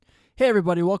Hey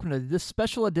everybody, welcome to this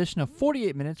special edition of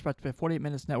 48 Minutes brought to you by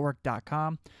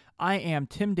 48minutesnetwork.com. I am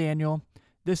Tim Daniel.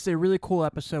 This is a really cool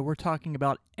episode. We're talking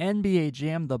about NBA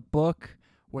Jam, the book,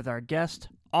 with our guest,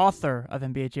 author of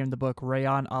NBA Jam, the book,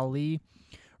 Reyan Ali.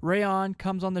 Reyan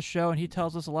comes on the show and he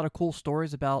tells us a lot of cool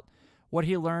stories about what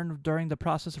he learned during the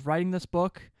process of writing this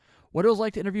book, what it was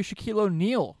like to interview Shaquille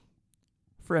O'Neal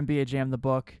for NBA Jam, the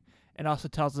book, and also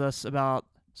tells us about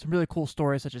some really cool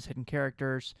stories such as hidden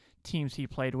characters, teams he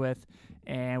played with,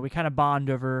 and we kind of bond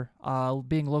over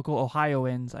being local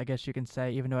Ohioans, I guess you can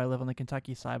say, even though I live on the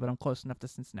Kentucky side, but I'm close enough to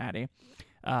Cincinnati.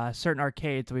 Certain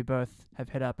arcades that we both have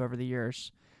hit up over the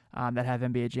years that have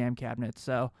NBA Jam cabinets.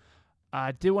 So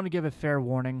I did want to give a fair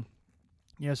warning.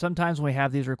 You know, sometimes when we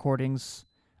have these recordings,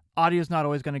 audio's not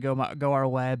always going to go our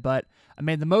way, but I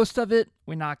made the most of it.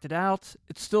 We knocked it out.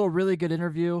 It's still a really good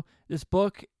interview. This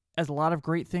book has a lot of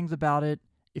great things about it.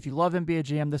 If you love NBA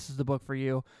Jam, this is the book for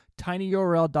you.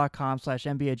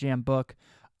 tinyurl.com/NBA Jam book.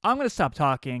 I'm going to stop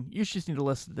talking. You just need to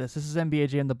listen to this. This is NBA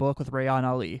Jam, the book with Reyan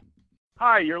Ali.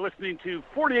 Hi, you're listening to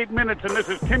 48 Minutes, and this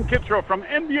is Tim Kitzrow from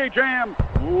NBA Jam.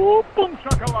 Whoa, boom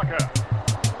shakalaka.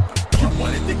 You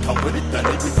wanted to come with it, done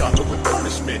it, we got it with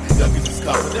punishment. Youngest is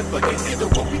confident, but can't handle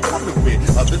what we coming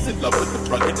with. Others in love with the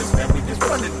drug and this family just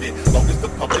running it. Long as the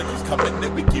public is coming,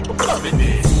 then we keep them loving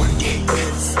it. 28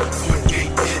 minutes, 28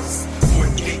 minutes.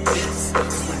 28 minutes,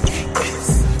 28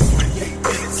 minutes, 28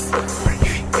 minutes,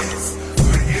 28 minutes,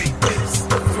 28 minutes,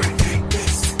 28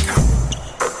 minutes,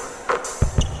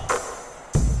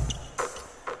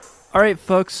 All right,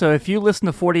 folks, so if you listen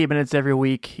to 48 Minutes every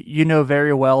week, you know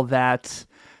very well that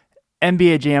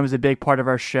NBA Jam is a big part of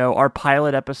our show. Our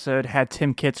pilot episode had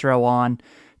Tim Kitzrow on.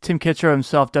 Tim Kitzrow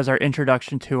himself does our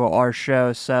introduction to our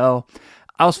show. So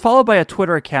I was followed by a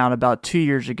Twitter account about 2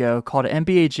 years ago called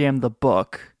NBA Jam the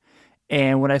Book.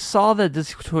 And when I saw that this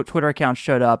Twitter account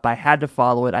showed up, I had to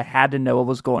follow it. I had to know what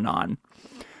was going on.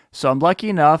 So I'm lucky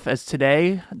enough, as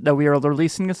today that we are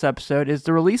releasing this episode is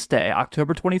the release day,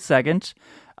 October 22nd,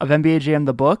 of NBA Jam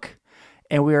the Book.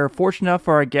 And we are fortunate enough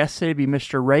for our guest today to be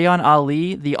Mr. Reyan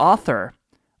Ali, the author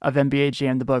of NBA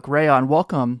Jam the Book. Reyan,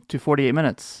 welcome to 48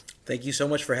 Minutes. Thank you so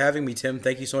much for having me, Tim.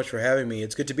 Thank you so much for having me.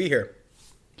 It's good to be here.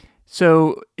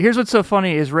 So here's what's so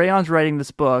funny is Reyan's writing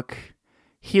this book.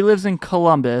 He lives in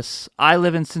Columbus. I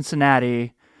live in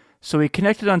Cincinnati. So we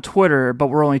connected on Twitter, but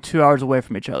we're only 2 hours away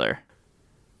from each other.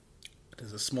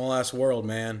 It's a small-ass world,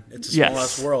 man. It's a Yes.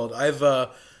 small-ass world.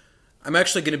 I'm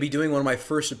actually going to be doing one of my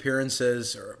first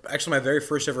appearances, or actually my very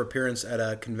first ever appearance at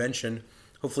a convention,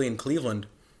 hopefully in Cleveland,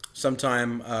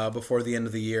 sometime before the end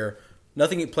of the year.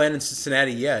 Nothing planned in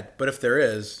Cincinnati yet, but if there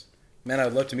is, man,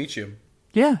 I'd love to meet you.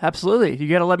 Yeah, absolutely. You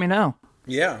got to let me know.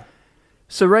 Yeah.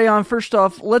 So, Reyan, first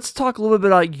off, let's talk a little bit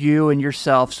about you and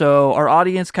yourself so our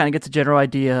audience kind of gets a general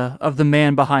idea of the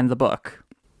man behind the book.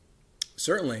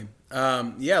 Certainly.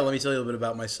 Let me tell you a little bit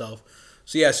about myself.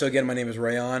 So again, my name is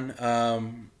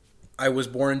Reyan. I was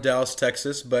born in Dallas,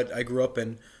 Texas, but I grew up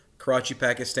in Karachi,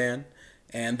 Pakistan,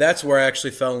 and that's where I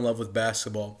actually fell in love with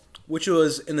basketball, which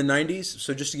was in the 90s.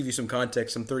 So just to give you some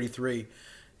context, I'm 33,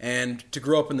 and to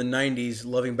grow up in the 90s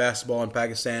loving basketball in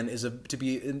Pakistan is to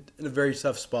be in a very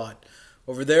tough spot.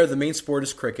 Over there, the main sport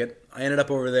is cricket. I ended up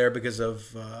over there because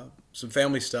of some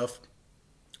family stuff.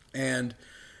 And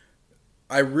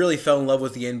I really fell in love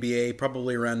with the NBA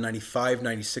probably around 95,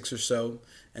 96 or so.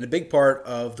 And a big part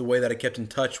of the way that I kept in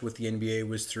touch with the NBA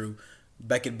was through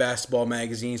Beckett basketball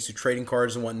magazines, through trading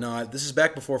cards and whatnot. This is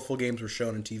back before full games were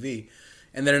shown on TV.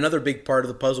 And then another big part of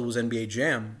the puzzle was NBA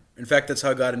Jam. In fact, that's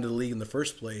how I got into the league in the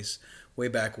first place, way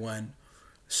back when.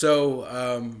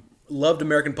 So, loved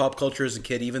American pop culture as a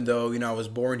kid, even though, I was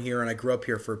born here and I grew up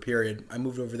here for a period. I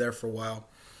moved over there for a while.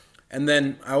 And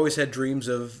then I always had dreams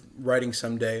of writing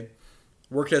someday.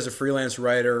 Worked as a freelance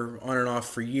writer on and off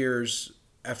for years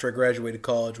after I graduated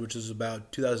college, which was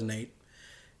about 2008.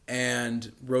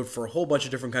 And wrote for a whole bunch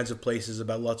of different kinds of places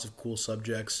about lots of cool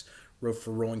subjects. Wrote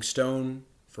for Rolling Stone,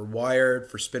 for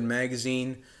Wired, for Spin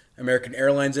Magazine, American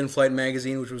Airlines In-Flight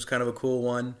Magazine, which was kind of a cool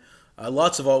one.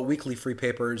 Lots of all weekly free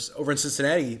papers over in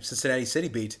Cincinnati City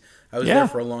Beat. I was there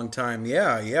for a long time.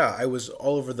 Yeah. I was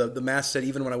all over the masthead.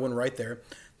 Even when I wouldn't write there,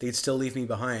 they'd still leave me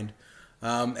behind.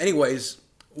 I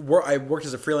worked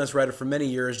as a freelance writer for many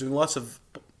years, doing lots of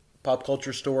pop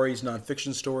culture stories,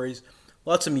 nonfiction stories,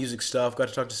 lots of music stuff. Got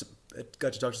to talk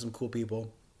to some cool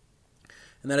people.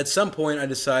 And then at some point, I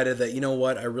decided that, you know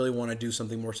what, I really want to do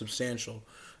something more substantial.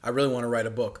 I really want to write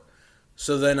a book.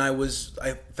 So then I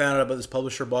found out about this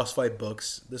publisher, Boss Fight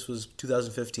Books. This was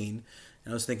 2015.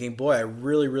 And I was thinking, boy, I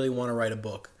really, really want to write a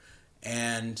book.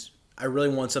 And I really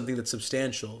want something that's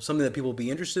substantial, something that people will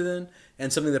be interested in,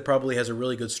 and something that probably has a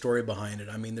really good story behind it.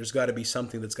 I mean, there's got to be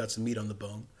something that's got some meat on the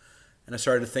bone. And I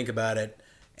started to think about it,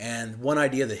 and one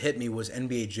idea that hit me was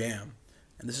NBA Jam.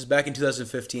 And this is back in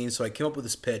 2015, so I came up with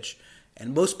this pitch.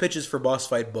 And most pitches for boss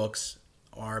fight books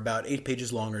are about 8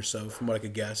 pages long or so, from what I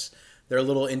could guess. They're a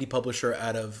little indie publisher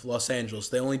out of Los Angeles.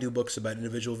 They only do books about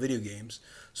individual video games.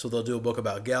 So they'll do a book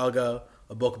about Galaga,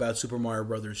 a book about Super Mario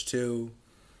Brothers 2,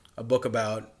 a book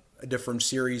about a different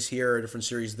series here, a different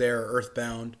series there,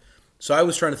 Earthbound. So I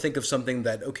was trying to think of something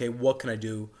that, okay, what can I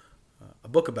do a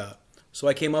book about? So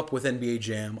I came up with NBA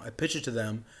Jam. I pitched it to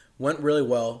them. Went really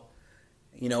well.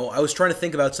 You know, I was trying to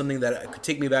think about something that could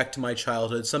take me back to my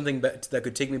childhood, something that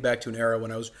could take me back to an era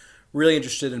when I was really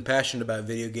interested and passionate about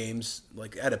video games,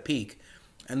 like at a peak.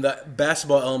 And the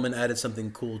basketball element added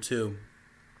something cool too.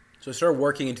 So I started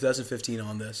working in 2015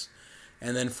 on this.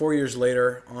 And then 4 years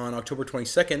later, on October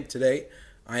 22nd, today,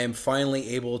 I am finally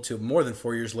able to, more than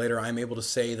 4 years later, I'm able to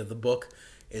say that the book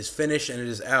is finished and it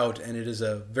is out, and it is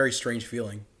a very strange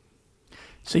feeling.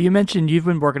 So you mentioned you've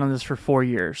been working on this for 4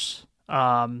 years.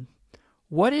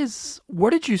 Where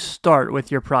did you start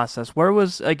with your process? Where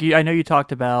was, like, I know you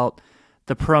talked about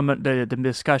the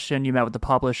discussion, you met with the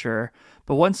publisher,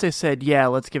 but once they said, yeah,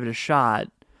 let's give it a shot,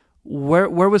 where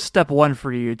was step one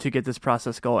for you to get this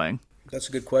process going? That's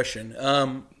a good question.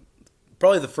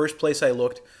 Probably the first place I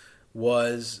looked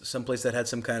was someplace that had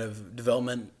some kind of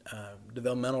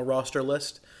developmental roster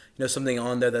list. You know, something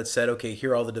on there that said, okay,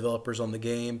 here are all the developers on the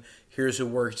game. Here's who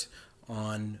worked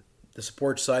on the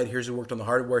support side. Here's who worked on the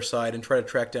hardware side, and try to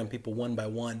track down people one by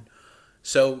one.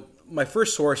 So my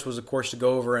first source was, of course, to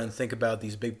go over and think about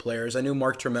these big players. I knew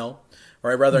Mark Turmell,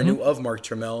 or rather I knew of Mark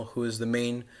Turmell, who is the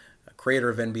main creator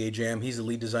of NBA Jam. He's the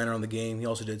lead designer on the game. He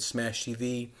also did Smash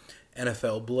TV,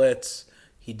 NFL Blitz.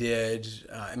 He did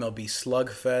MLB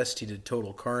Slugfest. He did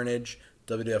Total Carnage,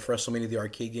 WWF WrestleMania, the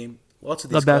arcade game. Lots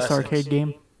of these classics. The best arcade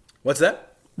game. What's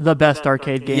that? The best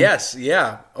arcade game. Yes,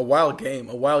 yeah. A wild game,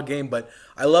 but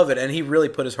I love it, and he really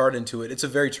put his heart into it. It's a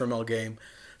very Turmell game.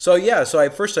 So yeah,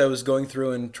 at first I was going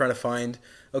through and trying to find,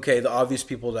 okay, the obvious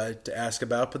people to ask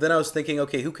about, but then I was thinking,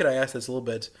 okay, who could I ask that's a little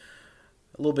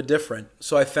bit different?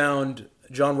 So I found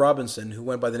John Robinson, who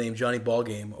went by the name Johnny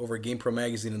Ballgame over at GamePro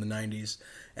magazine in the 90s.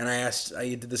 And I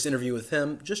did this interview with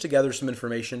him just to gather some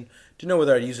information to know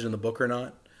whether I'd use it in the book or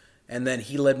not. And then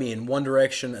he led me in one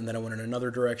direction, and then I went in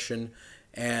another direction.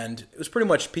 And it was pretty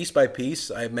much piece by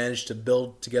piece. I managed to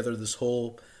build together this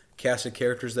whole cast of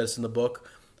characters that's in the book.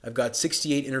 I've got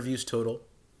 68 interviews total,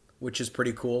 which is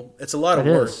pretty cool. It's a lot of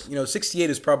work. You know, 68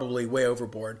 is probably way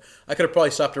overboard. I could have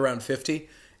probably stopped around 50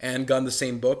 and gone the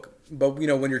same book. But, you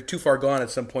know, when you're too far gone at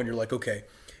some point, you're like, okay,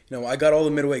 you know, I got all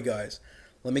the midway guys.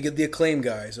 Let me get the Acclaim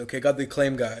guys. Okay, got the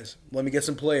Acclaim guys. Let me get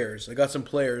some players. I got some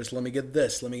players. Let me get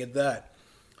this. Let me get that.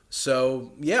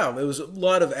 So, yeah, it was a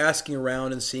lot of asking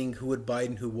around and seeing who would bite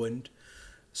and who wouldn't.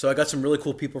 So I got some really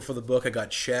cool people for the book. I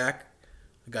got Shaq.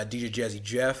 I got DJ Jazzy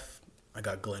Jeff. I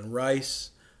got Glenn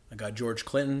Rice. I got George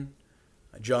Clinton.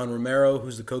 John Romero,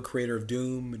 who's the co-creator of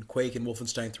Doom and Quake and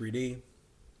Wolfenstein 3D.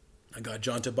 I got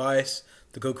John Tobias,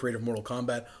 the co-creator of Mortal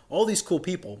Kombat. All these cool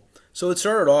people. So it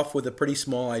started off with a pretty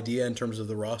small idea in terms of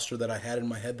the roster that I had in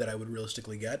my head that I would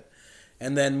realistically get.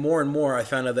 And then more and more I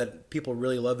found out that people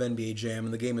really love NBA Jam,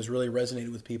 and the game has really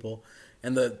resonated with people.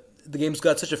 And the game's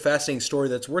got such a fascinating story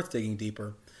that's worth digging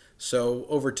deeper. So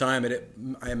over time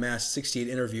I amassed 68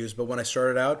 interviews, but when I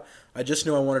started out, I just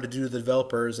knew I wanted to do the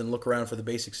developers and look around for the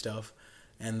basic stuff.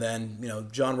 And then, you know,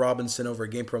 John Robinson over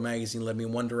at GamePro magazine led me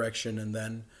in one direction, and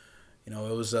then, you know,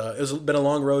 it was been a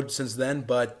long road since then,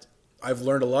 but I've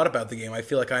learned a lot about the game. I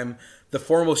feel like I'm the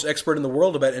foremost expert in the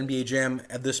world about NBA Jam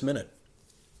at this minute.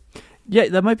 Yeah,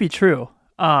 that might be true.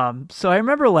 So I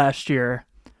remember last year,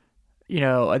 you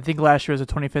know, I think last year was the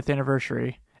 25th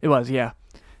anniversary. It was, yeah.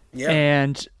 Yeah.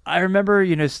 And I remember,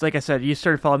 you know, like I said, you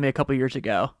started following me a couple years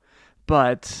ago,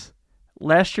 but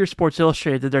last year Sports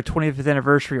Illustrated did their 25th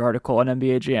anniversary article on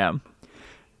NBA Jam.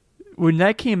 When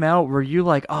that came out, were you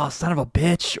like, oh, son of a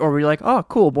bitch? Or were you like, oh,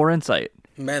 cool, more insight?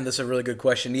 Man, that's a really good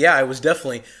question. Yeah, I was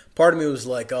definitely, part of me was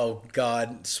like, oh,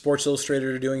 God, Sports Illustrated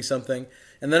are doing something.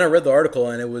 And then I read the article,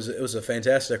 and it was a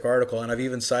fantastic article, and I've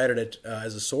even cited it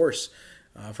as a source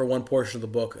for one portion of the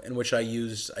book in which I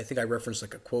think I referenced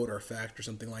like a quote or a fact or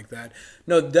something like that.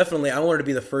 No, definitely, I wanted to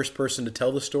be the first person to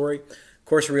tell the story. Of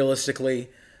course, realistically,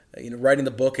 you know, writing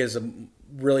the book is a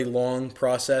really long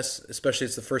process, especially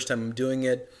it's the first time I'm doing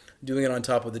it on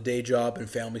top of the day job and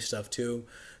family stuff too.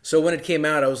 So when it came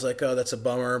out, I was like, oh, that's a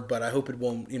bummer, but I hope it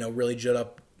won't, you know, really jut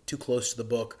up too close to the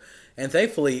book. And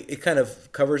thankfully, it kind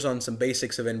of covers on some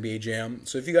basics of NBA Jam.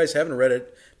 So if you guys haven't read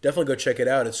it, definitely go check it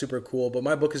out. It's super cool. But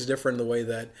my book is different in the way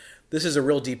that this is a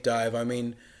real deep dive. I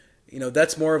mean,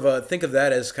 that's more of think of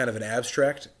that as kind of an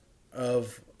abstract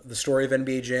of the story of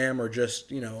NBA Jam, or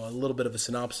just, a little bit of a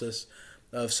synopsis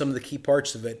of some of the key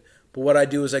parts of it. But what I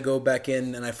do is I go back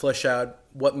in and I flesh out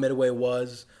what Midway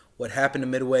was, what happened to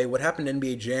Midway, what happened to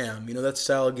NBA Jam. That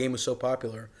style of game was so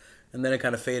popular, and then it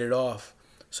kind of faded off.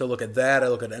 So I look at that. I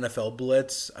look at NFL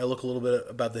Blitz. I look a little bit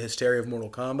about the hysteria of Mortal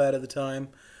Kombat at the time.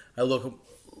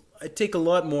 I take a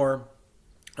lot more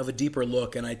of a deeper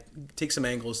look, and I take some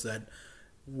angles that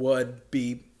would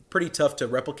be pretty tough to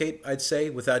replicate, I'd say,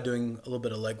 without doing a little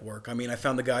bit of legwork. I mean, I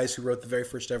found the guys who wrote the very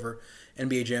first ever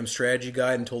NBA Jam strategy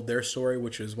guide and told their story,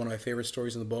 which is one of my favorite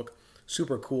stories in the book.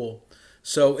 Super cool.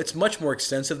 So it's much more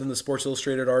extensive than the Sports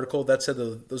Illustrated article. That said,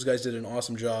 those guys did an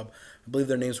awesome job. I believe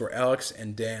their names were Alex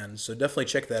and Dan. So definitely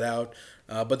check that out.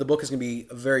 But the book is going to be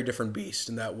a very different beast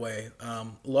in that way. A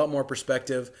lot more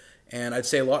perspective, and I'd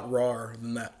say a lot rawer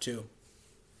than that too.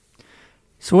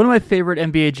 So one of my favorite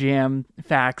NBA Jam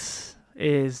facts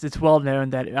is it's well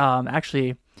known that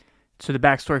so the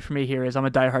backstory for me here is I'm a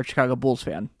diehard Chicago Bulls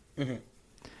fan. Mm-hmm.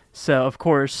 So, of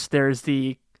course, there's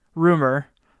the rumor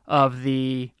of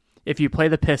if you play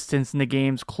the Pistons and the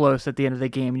game's close at the end of the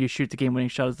game and you shoot the game-winning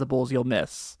shot as the Bulls, you'll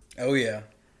miss. Oh, yeah.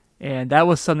 And that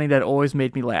was something that always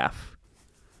made me laugh.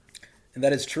 And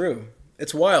that is true.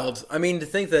 It's wild. I mean, to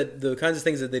think that the kinds of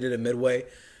things that they did at Midway,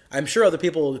 I'm sure other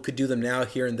people could do them now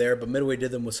here and there, but Midway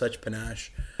did them with such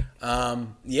panache.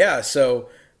 So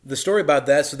the story about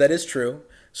that, so that is true.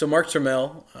 So Mark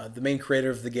Turmel, the main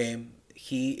creator of the game,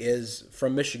 he is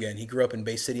from Michigan. He grew up in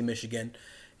Bay City, Michigan,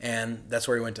 and that's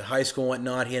where he went to high school and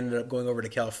whatnot. He ended up going over to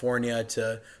California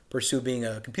to pursue being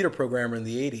a computer programmer in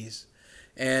the 80s.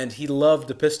 And he loved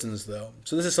the Pistons, though.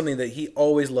 So this is something that he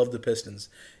always loved, the Pistons.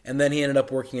 And then he ended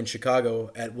up working in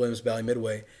Chicago at Williams Valley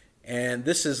Midway. And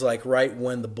this is like right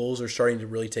when the Bulls are starting to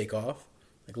really take off,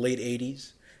 like late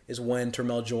 80s. Is when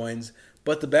Turmel joins.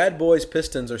 But the Bad Boys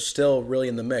Pistons are still really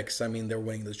in the mix. I mean, they're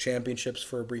winning those championships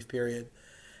for a brief period.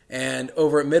 And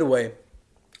over at Midway,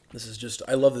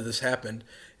 I love that this happened,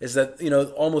 is that,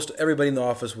 almost everybody in the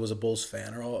office was a Bulls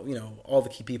fan, or all the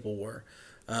key people were.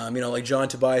 Like John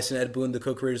Tobias and Ed Boon, the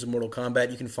co-creators of Mortal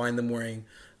Kombat, you can find them wearing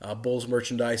Bulls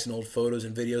merchandise and old photos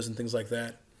and videos and things like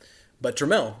that. But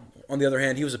Turmel, on the other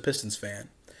hand, he was a Pistons fan.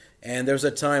 And there was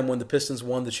a time when the Pistons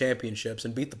won the championships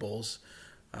and beat the Bulls,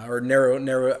 or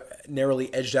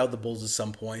narrowly edged out the Bulls at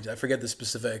some point. I forget the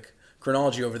specific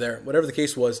chronology over there. Whatever the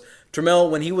case was,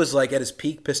 Turmel, when he was like at his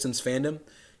peak Pistons fandom,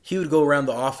 he would go around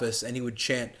the office and he would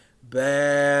chant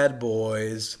 "Bad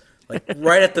Boys" like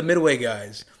right at the Midway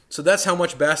guys. So that's how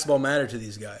much basketball mattered to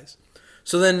these guys.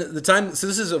 So then so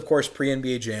this is of course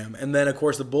pre-NBA Jam, and then of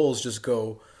course the Bulls just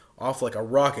go off like a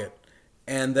rocket,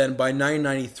 and then by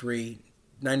 1993,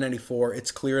 1994,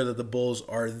 it's clear that the Bulls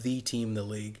are the team in the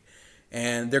league.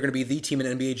 And they're going to be the team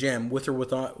in NBA Jam, with or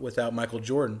without Michael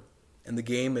Jordan. In the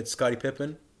game, it's Scottie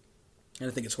Pippen, and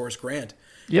I think it's Horace Grant.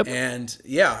 Yep. And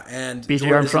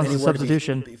B.J. Armstrong's the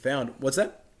substitution. Be found. What's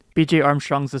that? B.J.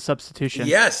 Armstrong's the substitution.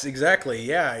 Yes, exactly.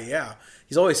 Yeah.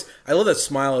 He's always. I love that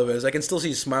smile of his. I can still see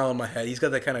his smile in my head. He's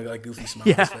got that kind of like goofy smile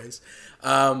on his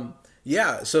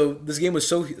face. So this game was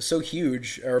so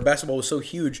huge, or basketball was so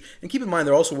huge. And keep in mind,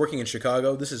 they're also working in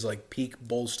Chicago. This is like peak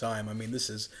Bulls time. I mean, this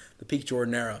is the peak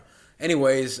Jordan era.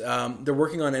 Anyways, they're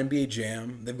working on NBA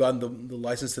Jam. They've gotten the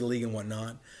license to the league and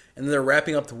whatnot. And then they're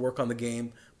wrapping up the work on the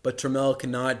game. But Turmel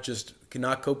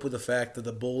cannot cope with the fact that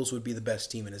the Bulls would be the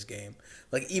best team in his game.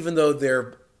 Like, even though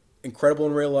they're incredible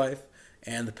in real life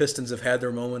and the Pistons have had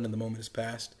their moment and the moment has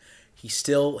passed, he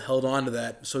still held on to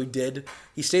that. So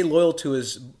he stayed loyal to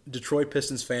his Detroit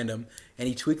Pistons fandom, and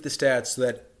he tweaked the stats so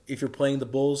that if you're playing the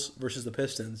Bulls versus the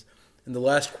Pistons, in the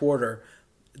last quarter,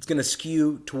 it's going to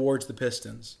skew towards the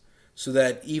Pistons. So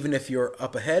that even if you're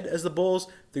up ahead as the Bulls,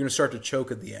 they're going to start to choke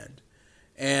at the end.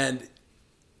 And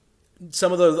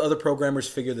some of the other programmers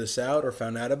figured this out or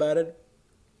found out about it.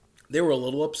 They were a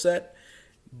little upset,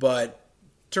 but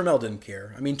Turmel didn't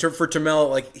care. I mean, for Turmel,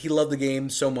 like, he loved the game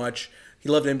so much. He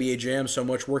loved NBA Jam so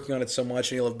much, working on it so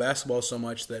much, and he loved basketball so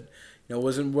much that it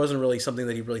wasn't really something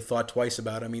that he really thought twice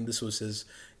about. I mean, this was his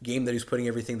game that he was putting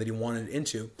everything that he wanted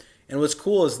into. And what's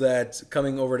cool is that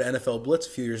coming over to NFL Blitz a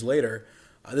few years later,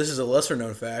 this is a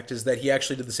lesser-known fact, is that he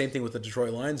actually did the same thing with the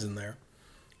Detroit Lions in there.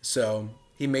 So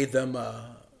he made them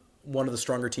one of the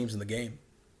stronger teams in the game.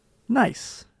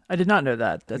 Nice. I did not know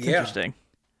that. That's interesting.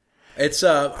 It's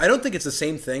I don't think it's the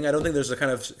same thing. I don't think there's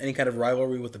any kind of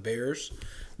rivalry with the Bears,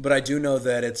 but I do know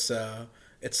that it's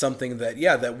something that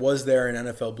that was there in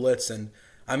NFL Blitz, and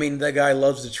I mean, that guy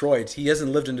loves Detroit. He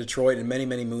hasn't lived in Detroit in many,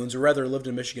 many moons, or rather lived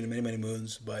in Michigan in many, many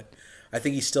moons. But I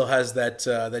think he still has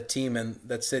that team and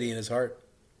that city in his heart.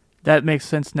 That makes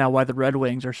sense now why the Red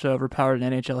Wings are so overpowered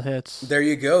in NHL hits. There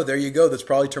you go. There you go. That's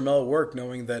probably Turmel at work,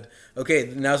 knowing that,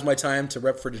 okay, now's my time to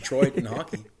rep for Detroit in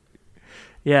hockey.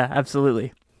 Yeah,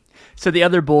 absolutely. So the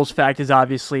other Bulls fact is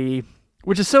obviously,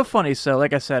 which is so funny. So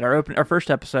like I said, our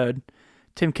first episode,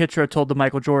 Tim Kitzrow told the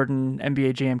Michael Jordan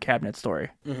NBA Jam cabinet story.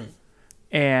 Mm-hmm.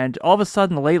 And all of a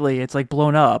sudden lately it's like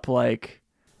blown up. Like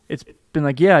it's been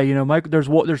like, yeah, you know, there's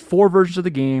 4 versions of the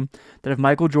game that have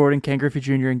Michael Jordan, Ken Griffey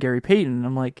Jr., and Gary Payton. And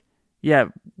I'm like, yeah,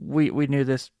 we knew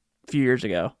this a few years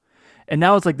ago. And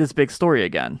now it's like this big story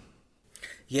again.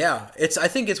 Yeah, I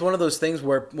think it's one of those things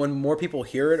where when more people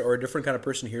hear it or a different kind of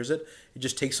person hears it, it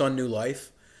just takes on new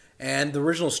life. And the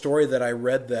original story that I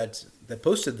read that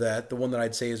posted that, the one that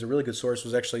I'd say is a really good source,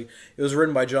 was actually, it was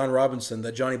written by John Robinson,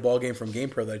 that Johnny Ballgame from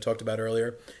GamePro that I talked about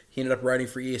earlier. He ended up writing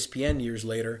for ESPN years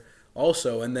later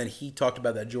also, and then he talked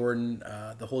about that Jordan,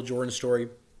 the whole Jordan story.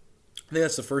 I think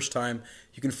that's the first time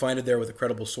you can find it there with a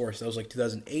credible source. That was like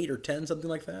 2008 or 10, something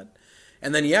like that.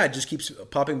 And then, yeah, it just keeps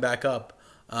popping back up.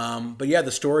 But yeah,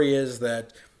 the story is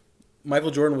that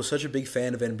Michael Jordan was such a big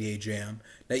fan of NBA Jam.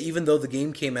 Now, even though the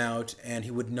game came out and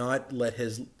he would not let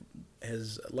his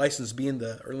license be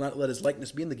not let his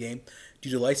likeness be in the game due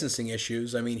to licensing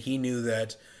issues, I mean, he knew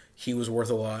that he was worth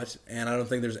a lot, and I don't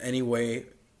think there's any way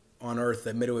on earth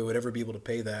that Midway would ever be able to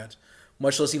pay that,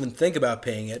 much less even think about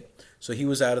paying it. So he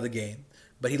was out of the game.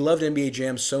 But he loved NBA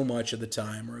Jam so much at the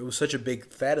time, or it was such a big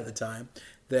fad at the time,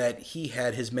 that he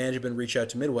had his management reach out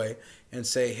to Midway and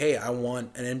say, hey, I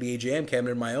want an NBA Jam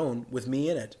cabinet of my own with me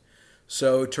in it.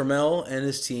 So Turmel and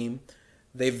his team,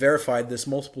 they've verified this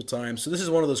multiple times. So this is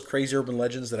one of those crazy urban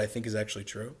legends that I think is actually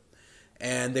true.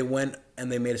 And they went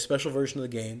and they made a special version of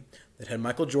the game that had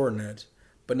Michael Jordan in it,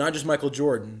 but not just Michael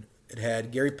Jordan. It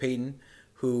had Gary Payton,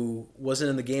 who wasn't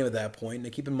in the game at that point. Now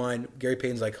keep in mind, Gary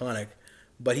Payton's iconic,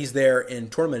 but he's there in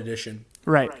Tournament Edition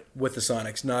right, with the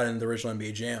Sonics, not in the original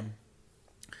NBA Jam.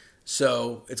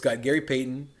 So it's got Gary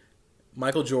Payton,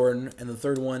 Michael Jordan, and the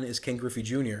third one is Ken Griffey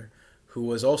Jr., who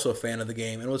was also a fan of the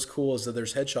game. And what's cool is that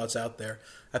there's headshots out there.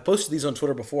 I posted these on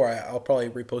Twitter before. I'll probably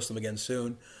repost them again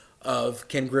soon, of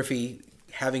Ken Griffey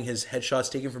having his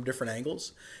headshots taken from different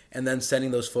angles and then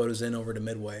sending those photos in over to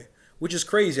Midway, which is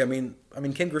crazy. I mean,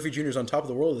 Ken Griffey Jr. is on top of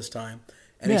the world this time,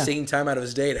 and he's taking time out of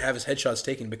his day to have his headshots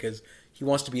taken because he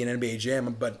wants to be an NBA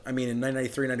Jam. But, I mean, in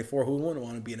 1993, 94, who wouldn't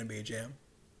want to be an NBA Jam?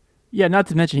 Yeah, not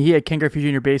to mention he had Ken Griffey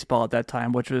Jr. baseball at that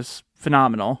time, which was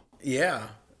phenomenal. Yeah.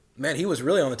 Man, he was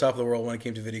really on the top of the world when it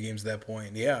came to video games at that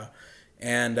point. Yeah.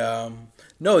 And,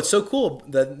 no, it's so cool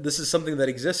that this is something that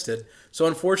existed. So,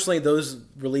 unfortunately, those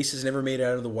releases never made it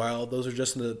out of the wild. Those are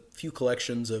just in the few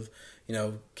collections of,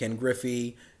 Ken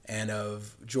Griffey and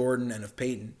of Jordan and of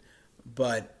Payton.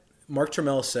 But Mark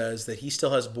Turmel says that he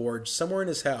still has boards somewhere in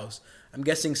his house. I'm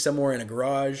guessing somewhere in a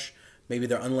garage. Maybe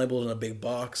they're unlabeled in a big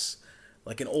box,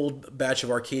 like an old batch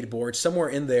of arcade boards. Somewhere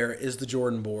in there is the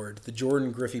Jordan board, the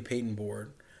Jordan Griffey Payton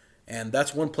board. And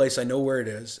that's one place I know where it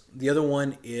is. The other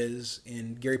one is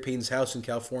in Gary Payton's house in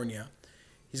California.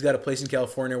 He's got a place in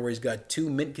California where he's got 2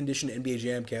 mint-condition NBA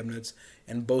Jam cabinets,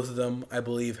 and both of them, I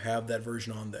believe, have that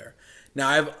version on there. Now,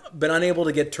 I've been unable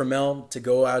to get Turmel to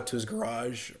go out to his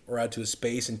garage or out to his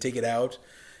space and take it out,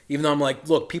 even though I'm like,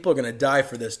 look, people are going to die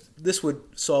for this. This would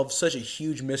solve such a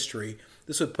huge mystery.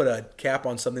 This would put a cap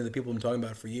on something that people have been talking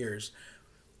about for years.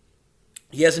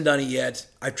 He hasn't done it yet.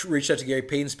 I reached out to Gary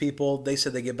Payton's people. They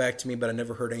said they'd get back to me, but I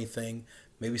never heard anything.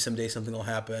 Maybe someday something will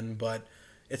happen. But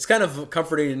it's kind of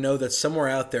comforting to know that somewhere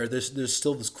out there, there's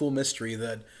still this cool mystery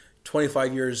that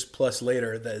 25 years plus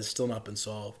later that has still not been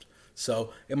solved.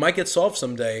 So it might get solved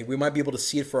someday. We might be able to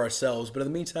see it for ourselves. But in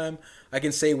the meantime, I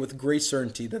can say with great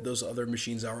certainty that those other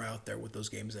machines are out there with those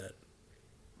games in it.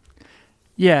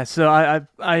 Yeah, so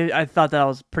I thought that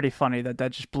was pretty funny that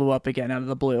just blew up again out of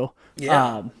the blue.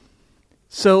 Yeah.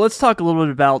 So let's talk a little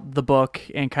bit about the book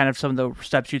and kind of some of the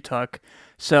steps you took.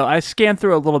 So I scanned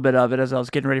through a little bit of it as I was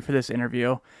getting ready for this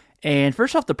interview. And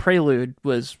first off, the prelude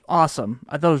was awesome.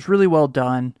 I thought it was really well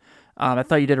done. I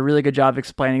thought you did a really good job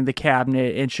explaining the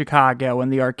cabinet in Chicago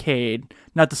and the arcade.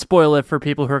 Not to spoil it for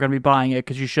people who are going to be buying it,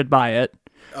 because you should buy it.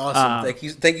 Awesome.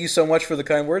 Thank you so much for the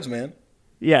kind words, man.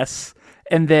 Yes.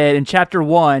 And then in Chapter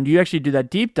 1, you actually do that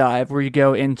deep dive where you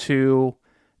go into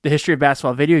the history of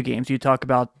basketball video games. You talk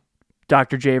about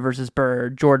Dr. J versus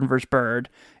Bird, Jordan versus Bird,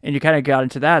 and you kind of got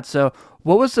into that. So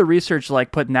what was the research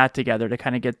like putting that together to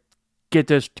kind of get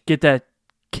that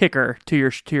kicker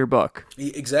to your book?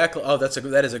 Exactly. Oh,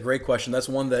 that is a great question. That's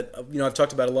one that I've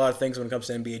talked about a lot of things when it comes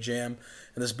to NBA Jam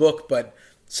and this book, but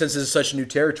since this is such new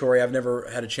territory, I've never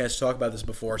had a chance to talk about this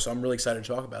before, so I'm really excited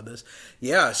to talk about this.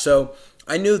 Yeah, so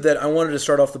I knew that I wanted to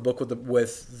start off the book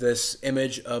with this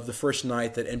image of the first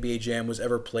night that NBA Jam was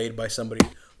ever played by somebody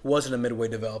who wasn't a Midway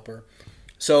developer.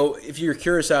 So if you're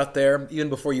curious out there, even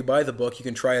before you buy the book, you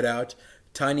can try it out,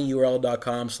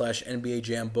 tinyurl.com/NBA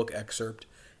Jam book excerpt,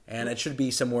 and it should be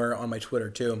somewhere on my Twitter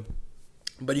too.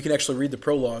 But you can actually read the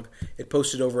prologue. It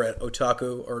posted over at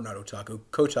Kotaku,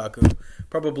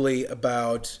 probably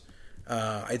about,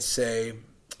 I'd say, it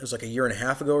was like a year and a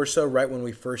half ago or so, right when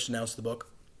we first announced the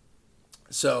book.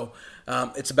 So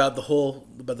it's about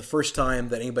the first time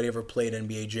that anybody ever played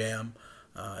NBA Jam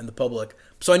in the public.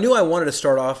 So I knew I wanted to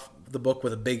start off the book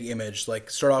with a big image, like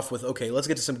start off with, okay, let's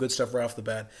get to some good stuff right off the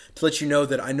bat to let you know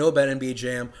that I know about NBA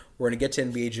Jam. We're going to get to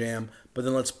NBA Jam, but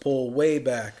then let's pull way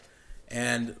back.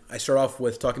 And I start off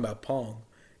with talking about Pong.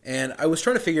 And I was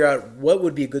trying to figure out what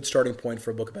would be a good starting point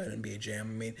for a book about NBA Jam.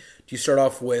 I mean, do you start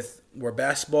off with where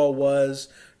basketball was?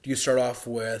 Do you start off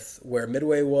with where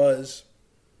Midway was?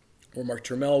 Where Mark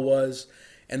Turmel was?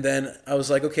 And then I was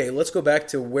like, okay, let's go back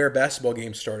to where basketball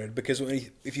games started. Because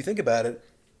if you think about it,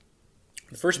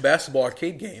 the first basketball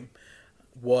arcade game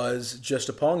was just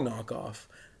a Pong knockoff.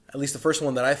 At least the first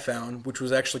one that I found, which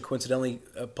was actually coincidentally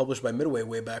published by Midway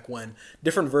way back when.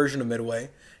 Different version of Midway,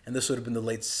 and this would have been the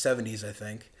late 70s, I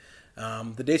think.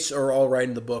 The dates are all right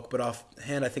in the book, but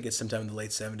offhand, I think it's sometime in the late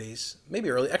 70s. Maybe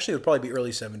early. Actually, it would probably be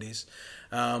early 70s.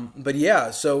 But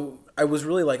yeah, so I was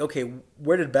really like, okay,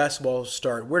 where did basketball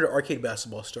start? Where did arcade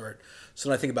basketball start? So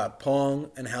when I think about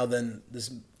Pong and how then this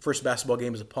first basketball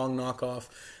game is a Pong knockoff,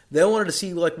 then I wanted to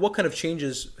see like what kind of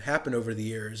changes happened over the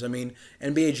years. I mean,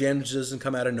 NBA Jam doesn't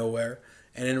come out of nowhere.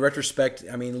 And in retrospect,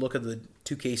 I mean, look at the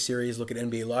 2K series, look at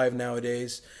NBA Live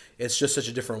nowadays. It's just such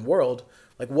a different world.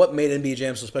 Like, what made NBA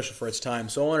Jam so special for its time?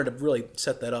 So I wanted to really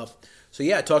set that up. So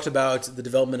yeah, I talked about the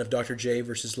development of Dr. J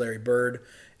versus Larry Bird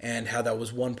and how that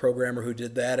was one programmer who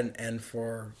did that. And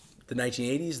for the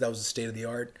 1980s, that was the state of the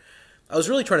art. I was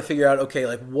really trying to figure out, okay,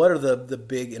 like, what are the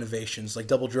big innovations? Like,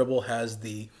 Double Dribble has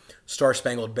the Star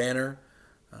Spangled Banner.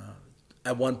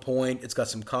 At one point, it's got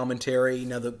some commentary.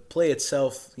 Now, the play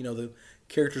itself, you know, the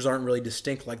characters aren't really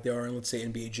distinct like they are in, let's say,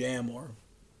 NBA Jam or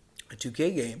a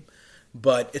 2K game.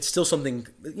 But it's still something,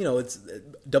 you know, it's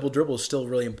Double Dribble is still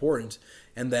really important.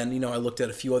 And then, you know, I looked at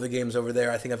a few other games over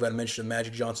there. I think I've got to mention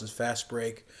Magic Johnson's Fast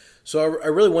Break. So I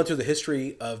really went through the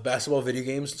history of basketball video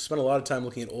games, spent a lot of time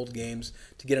looking at old games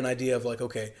to get an idea of, like,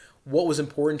 okay, what was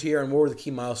important here and what were the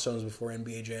key milestones before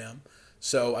NBA Jam.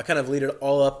 So I kind of lead it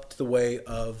all up to the way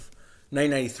of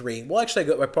 1993. Well,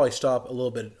 actually, I probably stop a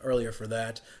little bit earlier for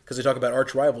that because I talk about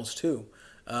arch rivals too.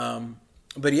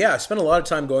 But yeah, I spent a lot of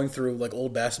time going through like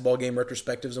old basketball game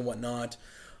retrospectives and whatnot.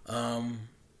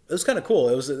 It was kind of cool.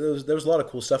 There was a lot of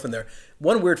cool stuff in there.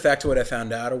 One weird factoid I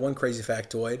found out, or one crazy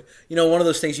factoid. You know, one of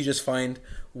those things you just find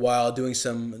while doing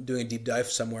a deep dive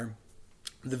somewhere.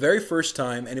 The very first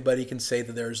time anybody can say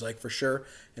that there's like for sure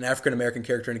an African American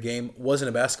character in a game wasn't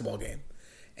a basketball game.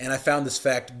 And I found this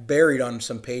fact buried on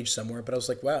some page somewhere, but I was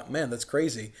like, wow, man, that's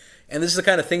crazy. And this is the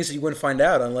kind of things that you wouldn't find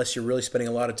out unless you're really spending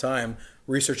a lot of time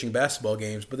researching basketball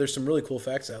games. But there's some really cool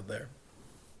facts out there.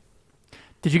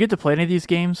 Did you get to play any of these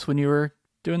games when you were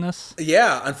doing this?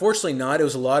 Yeah, unfortunately not.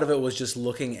 A lot of it was just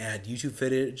looking at YouTube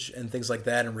footage and things like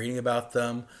that and reading about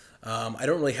them. I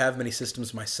don't really have many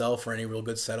systems myself or any real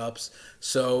good setups.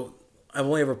 So I've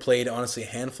only ever played, honestly, a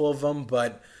handful of them.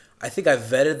 But I think I've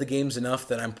vetted the games enough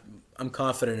that I'm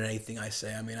confident in anything I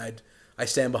say. I mean, I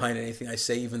stand behind anything I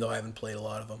say, even though I haven't played a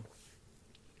lot of them.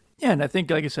 Yeah, and I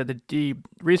think, like I said, the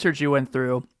research you went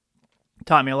through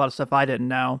taught me a lot of stuff I didn't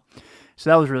know. So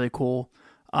that was really cool.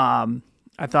 I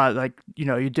thought, like, you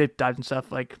know, you did dive in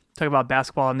stuff, like, talk about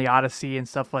basketball and the Odyssey and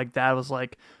stuff like that. I was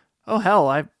like, oh, hell,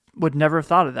 I would never have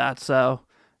thought of that. So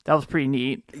that was pretty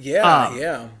neat.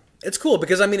 Yeah. It's cool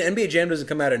because, I mean, NBA Jam doesn't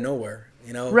come out of nowhere,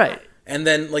 you know? Right. And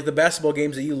then, like, the basketball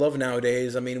games that you love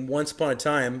nowadays, I mean, once upon a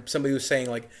time, somebody was saying,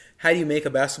 like, how do you make a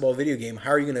basketball video game?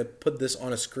 How are you going to put this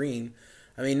on a screen?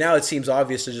 I mean, now it seems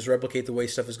obvious to just replicate the way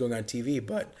stuff is going on TV,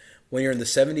 but when you're in the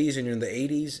 70s and you're in the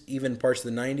 80s, even parts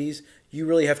of the 90s, you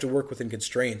really have to work within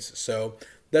constraints. So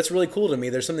that's really cool to me.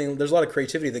 There's a lot of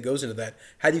creativity that goes into that.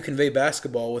 How do you convey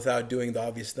basketball without doing the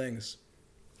obvious things?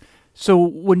 So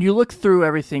when you look through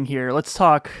everything here, let's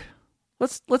talk.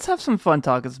 Let's have some fun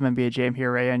talking some NBA Jam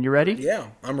here, Rayan. You ready? Yeah,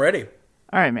 I'm ready.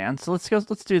 All right, man. So let's go.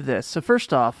 Let's do this. So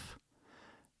first off,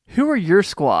 who are your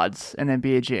squads in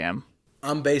NBA Jam?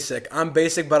 I'm basic,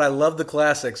 but I love the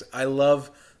classics. I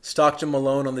love Stockton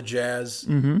Malone on the Jazz.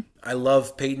 Mm-hmm. I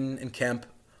love Peyton and Kemp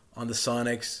on the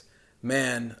Sonics.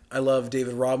 Man, I love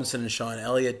David Robinson and Sean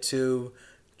Elliott too.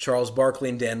 Charles Barkley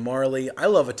and Dan Marley. I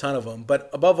love a ton of them,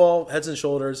 but above all, heads and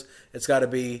shoulders, it's got to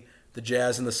be the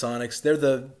Jazz and the Sonics. They're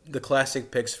the classic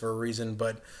picks for a reason,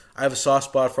 but I have a soft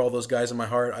spot for all those guys in my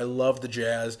heart. I love the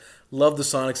Jazz, loved the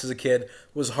Sonics as a kid.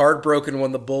 Was heartbroken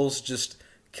when the Bulls just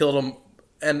killed them,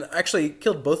 and actually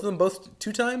killed both of them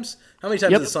 2 times. How many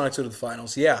times did the Sonics go to the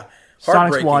finals? Yeah,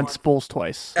 Sonics once, Bulls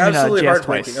twice. Absolutely Jazz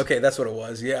heartbreaking. twice. Okay, that's what it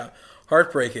was. Yeah,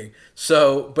 heartbreaking.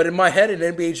 So, but in my head, in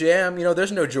NBA Jam,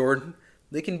 there's no Jordan.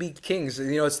 They can be kings.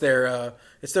 It's their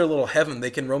little heaven.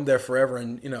 They can roam there forever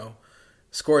and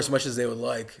score as much as they would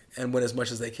like and win as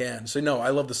much as they can. So no, I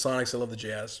love the Sonics. I love the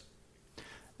Jazz.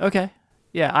 Okay,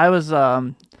 yeah, I was.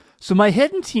 So my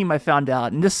hidden team, I found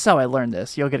out, and this is how I learned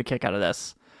this. You'll get a kick out of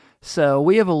this. So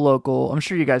we have a local. I'm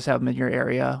sure you guys have them in your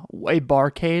area. A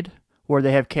barcade where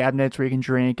they have cabinets where you can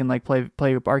drink and like play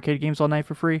arcade games all night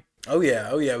for free. Oh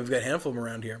yeah. We've got a handful of them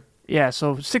around here. Yeah,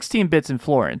 so 16 bits in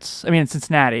Florence. I mean, in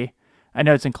Cincinnati. I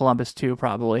know it's in Columbus too,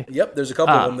 probably. Yep, there's a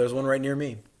couple of them. There's one right near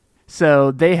me.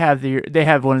 So they have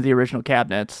one of the original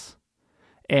cabinets,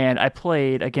 and I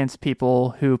played against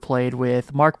people who played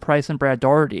with Mark Price and Brad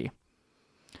Daugherty.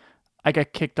 I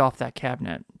got kicked off that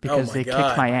cabinet because they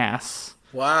kicked my ass.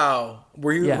 Wow. Who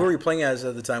were you playing as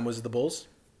at the time? Was it the Bulls?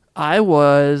 I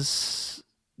was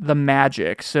the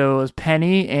Magic. So it was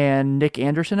Penny and Nick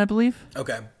Anderson, I believe.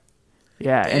 Okay.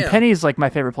 Yeah, Damn. and Penny's like my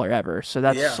favorite player ever. So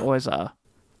that's always a...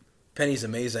 Penny's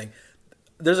amazing.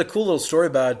 There's a cool little story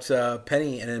about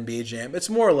Penny and NBA Jam. It's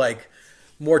more about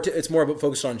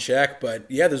focused on Shaq, but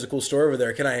yeah, there's a cool story over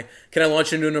there. Can I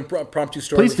launch into an impromptu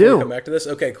story Please before do. we come back to this?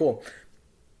 Okay, cool.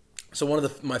 So one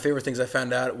of my favorite things I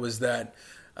found out was that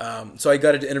so I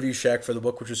got to interview Shaq for the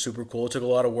book, which was super cool. It took a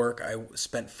lot of work. I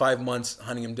spent 5 months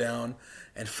hunting him down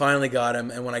and finally got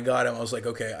him. And when I got him, I was like,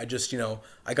 okay,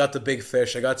 I got the big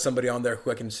fish. I got somebody on there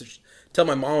who I can tell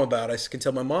my mom about. I can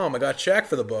tell my mom I got Shaq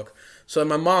for the book. So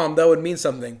my mom, that would mean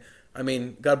something. I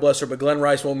mean, God bless her, but Glenn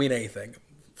Rice won't mean anything.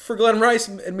 For Glenn Rice,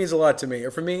 it means a lot to me.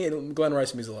 Or for me, Glenn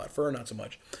Rice means a lot. For her, not so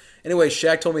much. Anyway,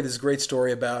 Shaq told me this great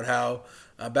story about how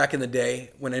back in the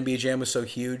day when NBA Jam was so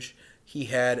huge, he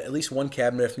had at least one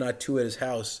cabinet, if not 2, at his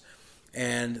house.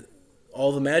 And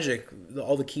all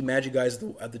the key Magic guys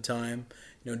at the time,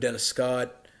 Dennis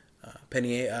Scott,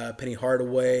 Penny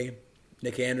Hardaway,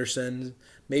 Nick Anderson,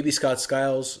 maybe Scott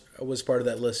Skiles was part of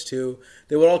that list too.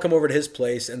 They would all come over to his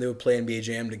place and they would play NBA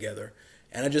Jam together.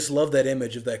 And I just love that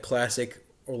image of that classic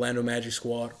Orlando Magic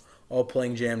squad all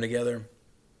playing Jam together.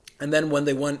 And then when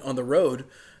they went on the road,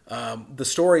 the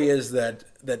story is that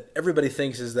everybody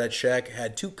thinks is that Shaq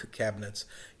had 2 cabinets.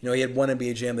 He had one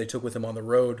NBA Jam they took with him on the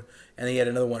road, and he had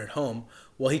another one at home.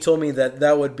 Well, he told me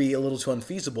that would be a little too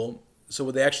unfeasible. So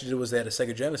what they actually did was they had a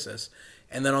Sega Genesis,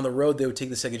 and then on the road they would take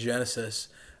the Sega Genesis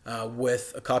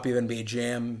with a copy of NBA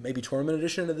Jam, maybe Tournament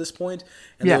Edition at this point,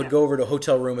 and they would go over to a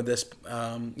hotel room at this,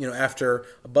 after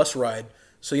a bus ride.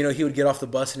 So he would get off the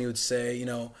bus and he would say,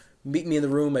 meet me in the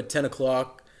room at 10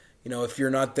 o'clock. If you're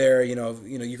not there, you're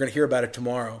going to hear about it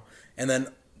tomorrow. And then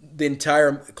the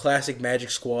entire classic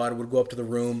Magic squad would go up to the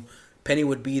room. Penny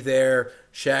would be there.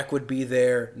 Shaq would be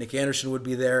there. Nick Anderson would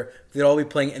be there. They'd all be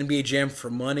playing NBA Jam for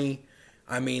money.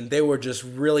 I mean, they were just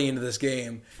really into this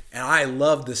game. And I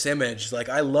loved this image. Like,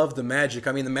 I love the Magic.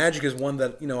 I mean, the Magic is one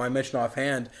that, I mentioned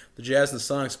offhand, the Jazz and the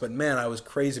Sonics. But, man, I was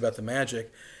crazy about the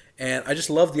Magic. And I just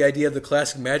love the idea of the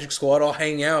classic Magic squad all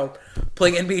hanging out,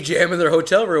 playing NBA Jam in their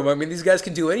hotel room. I mean, these guys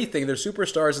can do anything. They're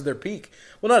superstars at their peak.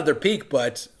 Well, not at their peak,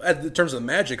 but in terms of the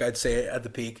Magic, I'd say at the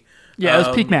peak. Yeah, it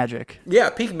was peak Magic. Yeah,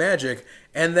 peak Magic.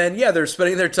 And then, they're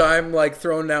spending their time, like,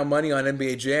 throwing down money on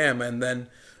NBA Jam. And then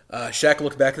Shaq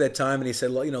looked back at that time and he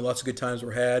said, lots of good times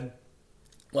were had.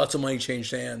 Lots of money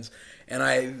changed hands. And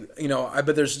I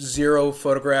bet there's zero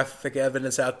photographic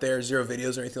evidence out there, zero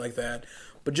videos or anything like that.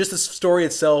 But just the story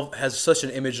itself has such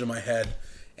an image in my head.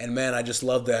 And, man, I just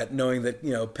love that, knowing that,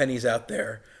 Penny's out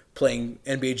there playing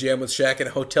NBA Jam with Shaq in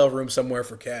a hotel room somewhere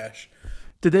for cash.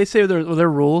 Did they say were there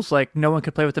rules, like no one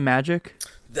could play with the Magic?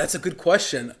 That's a good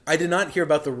question. I did not hear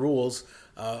about the rules.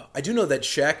 I do know that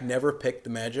Shaq never picked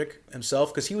the Magic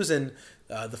himself because he was in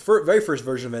the very first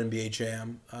version of NBA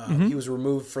Jam. He was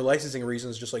removed for licensing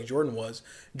reasons, just like Jordan was.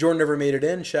 Jordan never made it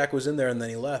in. Shaq was in there, and then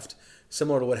he left,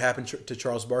 similar to what happened to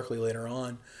Charles Barkley later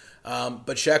on.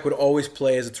 But Shaq would always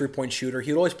play as a three-point shooter.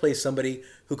 He would always play somebody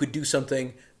who could do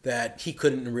something that he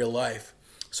couldn't in real life.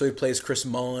 So he plays Chris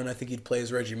Mullin. I think he'd play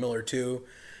as Reggie Miller too.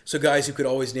 So guys who could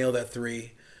always nail that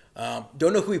three.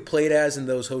 Don't know who he played as in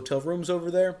those hotel rooms over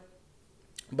there.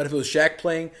 But if it was Shaq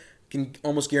playing, can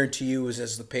almost guarantee you it was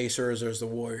as the Pacers or as the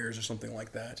Warriors or something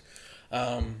like that.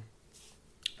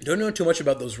 Don't know too much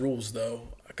about those rules though.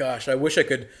 Gosh, I wish I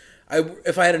could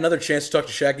if I had another chance to talk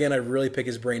to Shaq again, I'd really pick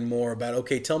his brain more about,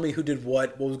 okay, tell me who did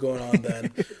what was going on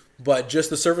then. But just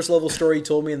the surface level story he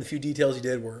told me and the few details he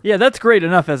did were... Yeah, that's great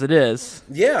enough as it is.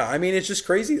 Yeah, I mean, it's just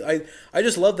crazy. I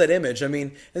just love that image. I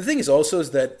mean, and the thing is also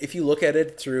is that if you look at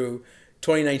it through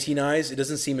 2019 eyes, it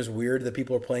doesn't seem as weird that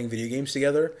people are playing video games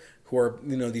together who are,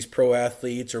 these pro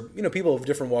athletes or, people of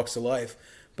different walks of life.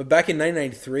 But back in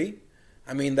 1993,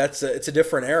 I mean, it's a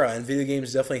different era, and video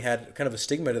games definitely had kind of a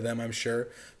stigma to them, I'm sure,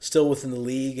 still within the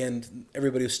league, and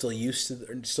everybody was still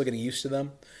getting used to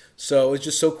them. So it's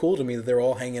just so cool to me that they're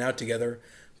all hanging out together,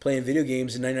 playing video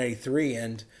games in 1993.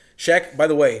 And Shaq, by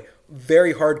the way,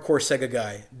 very hardcore Sega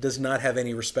guy, does not have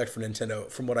any respect for Nintendo,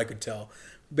 from what I could tell,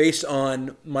 based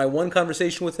on my one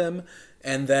conversation with him,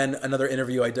 and then another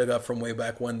interview I dug up from way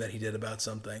back when that he did about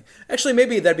something. Actually,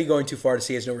 maybe that'd be going too far to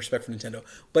say he has no respect for Nintendo,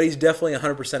 but he's definitely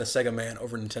 100% a Sega man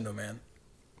over Nintendo man.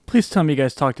 Please tell me you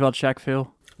guys talked about Shaq Fu.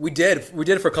 We did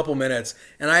it for a couple minutes,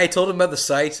 and I told him about the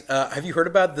site. Have you heard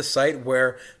about the site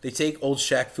where they take old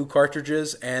Shaq Fu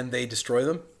cartridges and they destroy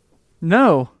them?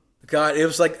 No. God, it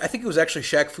was I think it was actually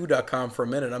ShaqFu.com for a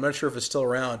minute. I'm not sure if it's still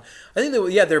around. I think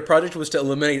their project was to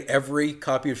eliminate every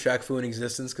copy of Shaq Fu in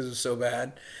existence because it was so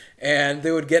bad. And they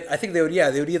would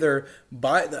either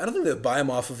buy, I don't think they would buy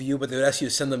them off of you, but they would ask you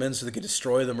to send them in so they could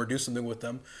destroy them or do something with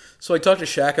them. So I talked to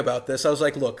Shaq about this. I was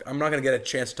like, look, I'm not going to get a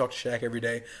chance to talk to Shaq every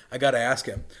day. I got to ask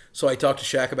him. So I talked to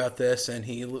Shaq about this, and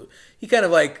he kind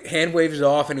of hand waved it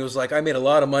off, and he was like, I made a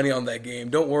lot of money on that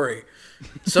game. Don't worry.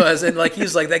 So as in, he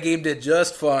was like, that game did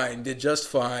just fine.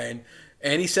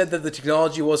 And he said that the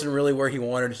technology wasn't really where he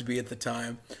wanted it to be at the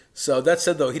time. So that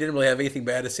said, though, he didn't really have anything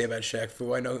bad to say about Shaq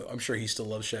Fu. I'm sure he still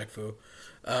loves Shaq Fu.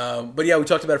 But yeah, we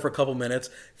talked about it for a couple minutes.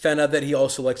 Found out that he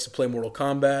also likes to play Mortal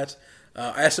Kombat.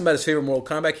 I asked him about his favorite Mortal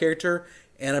Kombat character,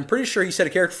 and I'm pretty sure he said a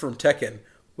character from Tekken,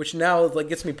 which now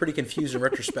gets me pretty confused in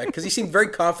retrospect because he seemed very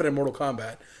confident in Mortal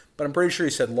Kombat. But I'm pretty sure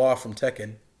he said Law from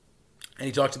Tekken. And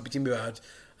he talked to me about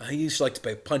he used to like to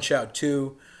play Punch-Out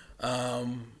too.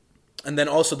 And then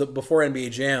also before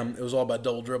NBA Jam, it was all about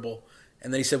Double Dribble.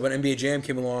 And then he said when NBA Jam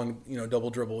came along, Double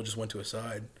Dribble just went to a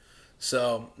side.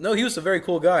 So, no, he was a very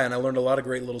cool guy, and I learned a lot of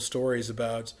great little stories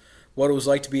about what it was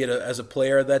like to be as a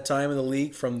player at that time in the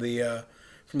league from the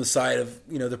side of,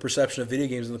 the perception of video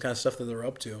games and the kind of stuff that they're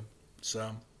up to.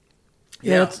 So,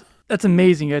 yeah. That's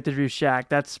amazing you got to interview Shaq.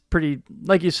 That's pretty,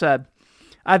 like you said,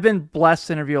 I've been blessed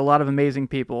to interview a lot of amazing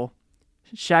people.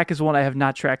 Shaq is one I have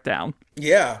not tracked down.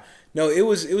 Yeah. No, it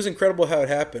was incredible how it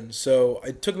happened. So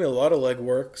it took me a lot of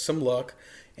legwork, some luck,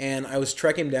 and I was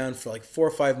tracking him down for 4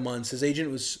 or 5 months. His agent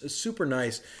was super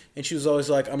nice, and she was always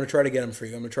like, I'm going to try to get him for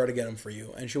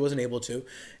you. And she wasn't able to.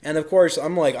 And of course,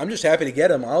 I'm like, I'm just happy to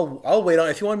get him. I'll wait on,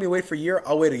 if you want me to wait for a year,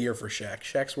 I'll wait a year for Shaq.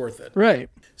 Shaq's worth it. Right.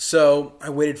 So I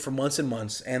waited for months and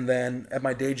months, and then at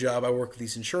my day job, I work with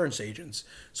these insurance agents.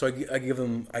 So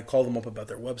I call them up about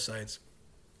their websites.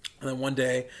 And then one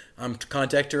day, I'm to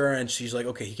contact her, and she's like,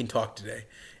 okay, he can talk today.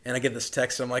 And I get this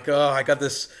text, and I'm like, oh, I got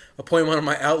this appointment on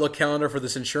my Outlook calendar for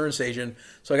this insurance agent,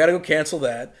 so I got to go cancel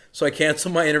that. So I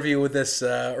cancel my interview with this,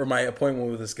 or my appointment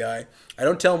with this guy. I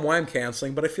don't tell him why I'm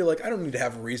canceling, but I feel like I don't need to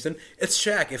have a reason. It's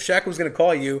Shaq. If Shaq was going to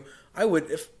call you, I would.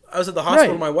 If I was at the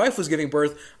hospital and my wife was giving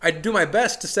birth, I'd do my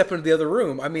best to step into the other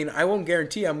room. I mean, I won't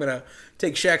guarantee I'm going to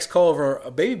take Shaq's call over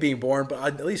a baby being born, but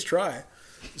I'd at least try.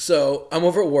 So I'm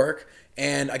over at work.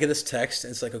 And I get this text,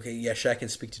 and it's like, okay, yeah, Shaq can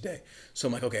speak today. So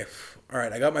I'm like, okay, all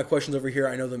right, I got my questions over here.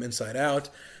 I know them inside out.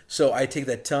 So I take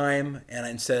that time, and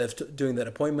instead of doing that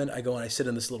appointment, I go and I sit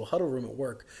in this little huddle room at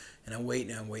work, and I wait,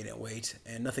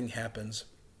 and nothing happens.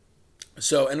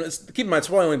 So, and keep in mind, it's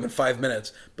probably only been 5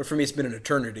 minutes, but for me, it's been an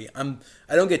eternity. I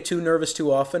don't get too nervous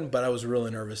too often, but I was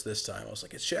really nervous this time. I was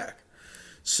like, it's Shaq.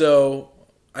 So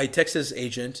I text his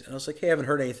agent, and I was like, hey, I haven't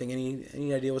heard anything.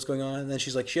 Any idea what's going on? And then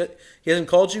she's like, shit, he hasn't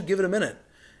called you? Give it a minute.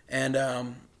 And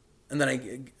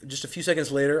then just a few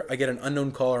seconds later, I get an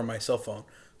unknown caller on my cell phone.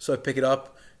 So I pick it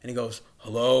up, and he goes,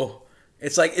 hello?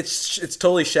 It's like, it's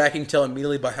totally Shaq. You can tell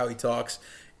immediately by how he talks.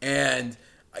 And,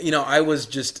 I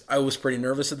was pretty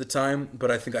nervous at the time,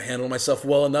 but I think I handled myself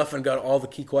well enough and got all the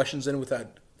key questions in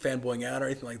without fanboying out or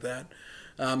anything like that.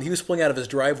 He was pulling out of his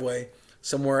driveway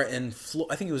somewhere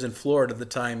I think he was in Florida at the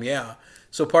time, yeah.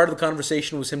 So part of the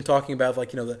conversation was him talking about,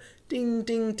 the ding,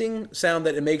 ding, ding sound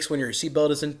that it makes when your seatbelt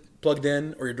isn't plugged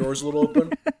in or your door's a little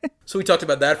open. So we talked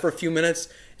about that for a few minutes,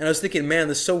 and I was thinking, man,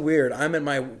 this is so weird. I'm at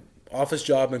my office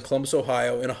job in Columbus,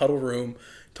 Ohio, in a huddle room,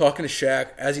 talking to Shaq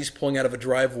as he's pulling out of a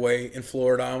driveway in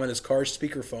Florida. I'm on his car's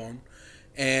speakerphone,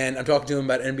 and I'm talking to him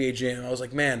about NBA Jam. I was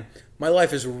like, man, my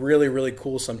life is really, really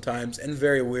cool sometimes and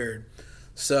very weird.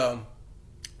 So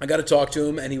I got to talk to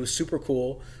him, and he was super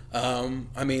cool.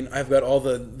 I mean, I've got all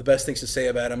the best things to say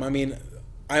about him. I mean,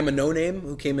 I'm a no-name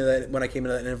who came in when I came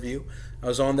into that interview. I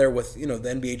was on there with, the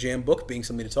NBA Jam book being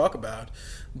something to talk about.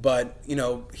 But, he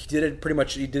did it pretty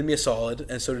much, he did me a solid,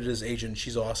 and so did his agent.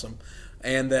 She's awesome.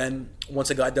 And then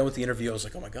once I got done with the interview, I was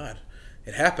like, oh my God,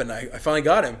 it happened. I finally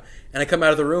got him. And I come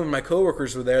out of the room, and my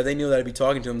coworkers were there. They knew that I'd be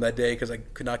talking to him that day because I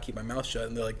could not keep my mouth shut.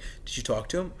 And they're like, did you talk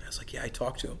to him? I was like, yeah, I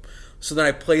talked to him. So then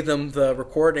I played them the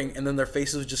recording, and then their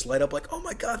faces would just light up like, oh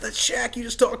my God, that's Shaq. You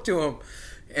just talked to him.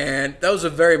 And that was a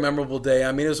very memorable day.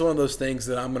 I mean, it was one of those things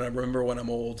that I'm going to remember when I'm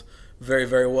old very,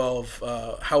 very well,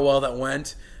 of how well that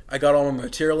went. I got all my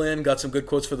material in, got some good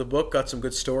quotes for the book, got some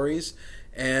good stories,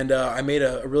 and I made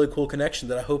a really cool connection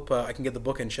that I hope I can get the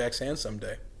book in Shaq's hands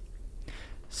someday.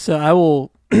 So I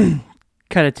will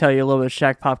kind of tell you a little bit of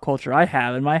Shaq pop culture I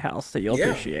have in my house that you'll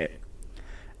appreciate.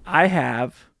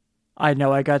 I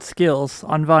know I got Skills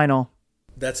on vinyl.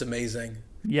 That's amazing.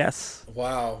 Yes.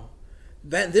 Wow.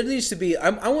 That, there needs to be,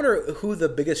 I wonder who the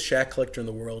biggest Shaq collector in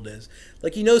the world is.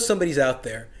 Like, somebody's out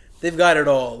there. They've got it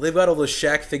all. They've got all those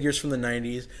Shaq figures from the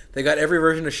 90s. They've got every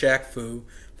version of Shaq Fu.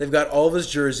 They've got all of his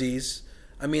jerseys.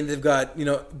 I mean, they've got,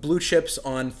 blue chips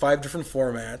on 5 different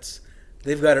formats.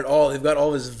 They've got it all. They've got all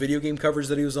of his video game covers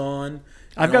that he was on.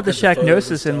 I've got the Shaq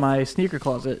Gnosis in my sneaker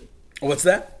closet. What's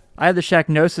that? I have the Shaq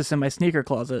Gnosis in my sneaker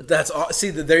closet.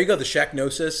 See, there you go, the Shaq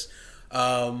Gnosis.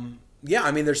 Yeah,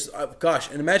 I mean, there's,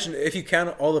 and imagine if you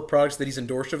count all the products that he's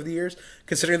endorsed over the years,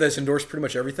 considering that he's endorsed pretty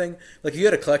much everything. Like, if you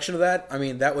had a collection of that, I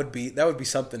mean, that would be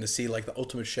something to see, like the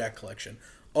ultimate Shaq collection.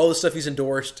 All the stuff he's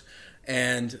endorsed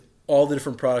and all the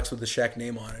different products with the Shaq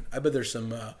name on it. I bet there's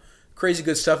some crazy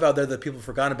good stuff out there that people have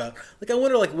forgotten about. Like, I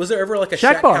wonder, like, was there ever like a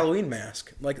Shaq Halloween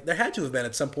mask? Like, there had to have been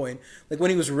at some point. Like,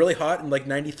 when he was really hot in like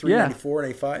 93, 94,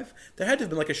 95, there had to have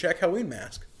been like a Shaq Halloween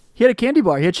mask. He had a candy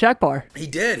bar. He had Shaq bar. He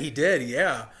did,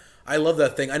 yeah. I love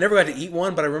that thing. I never got to eat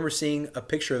one, but I remember seeing a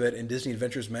picture of it in Disney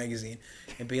Adventures magazine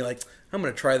and being like, I'm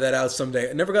going to try that out someday.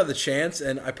 I never got the chance,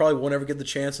 and I probably won't ever get the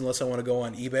chance unless I want to go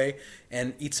on eBay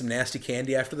and eat some nasty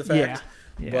candy after the fact.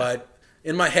 Yeah. But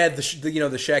in my head, the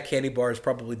Shaq candy bar is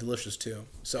probably delicious too.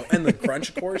 So, and the Crunch,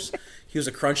 of course. He was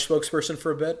a Crunch spokesperson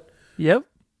for a bit. Yep.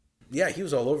 Yeah, he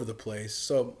was all over the place.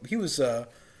 So he was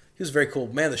very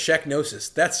cool. Man, the Shaq Gnosis,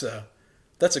 that's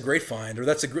a great find, or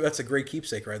that's a great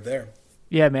keepsake right there.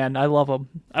 Yeah, man, I love them.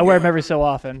 I wear them every so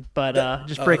often, but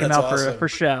just break them out awesome. for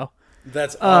show.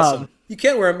 That's awesome. You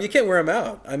can't wear them. You can't wear them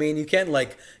out. I mean, you can't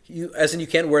you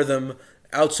can't wear them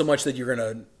out so much that you're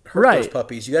gonna hurt those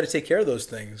puppies. You got to take care of those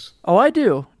things. Oh, I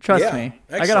do. Trust me.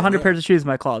 I got 100 pairs of shoes in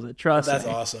my closet. Trust me. That's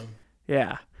awesome.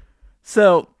 Yeah.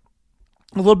 So,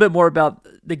 a little bit more about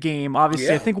the game.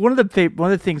 Obviously, I think one of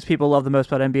the things people love the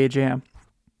most about NBA Jam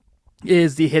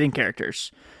is the hidden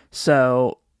characters.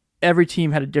 So, every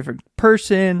team had a different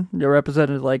person. They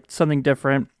represented like something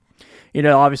different.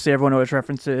 Obviously everyone always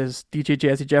references DJ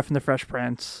Jazzy Jeff and the Fresh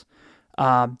Prince,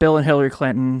 Bill and Hillary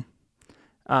Clinton.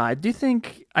 I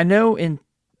know in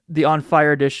the On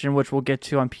Fire edition, which we'll get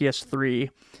to on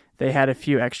PS3, they had a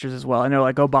few extras as well. I know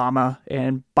like Obama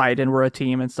and Biden were a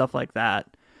team and stuff like that.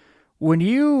 When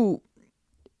you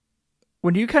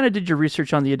kind of did your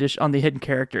research on the hidden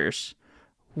characters,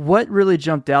 what really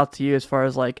jumped out to you as far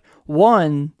as like,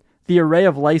 one, the array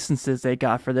of licenses they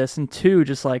got for this, and two,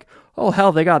 just like, oh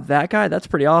hell, they got that guy? That's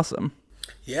pretty awesome.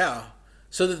 Yeah.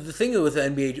 So the thing with the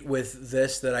NBA, with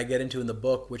this that I get into in the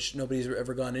book, which nobody's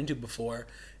ever gone into before,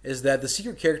 is that the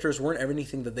secret characters weren't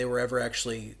anything that they were ever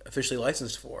actually officially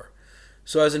licensed for.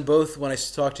 So as in both, when I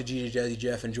talked to DJ Jazzy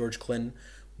Jeff and George Clinton,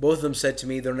 both of them said to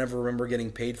me they'll never remember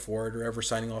getting paid for it or ever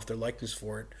signing off their likeness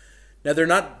for it. Now they're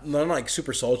not like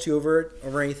super salty over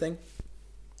anything,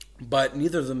 but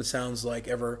neither of them, it sounds like,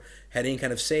 ever had any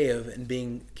kind of say in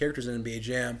being characters in NBA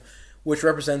Jam, which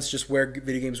represents just where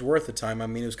video games were at the time. I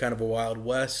mean, it was kind of a Wild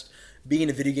West. Being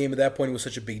a video game at that point was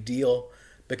such a big deal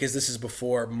because this is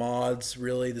before mods,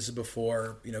 really. This is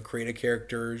before, creative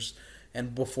characters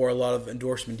and before a lot of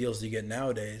endorsement deals that you get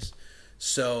nowadays.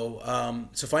 So,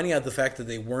 so finding out the fact that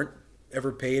they weren't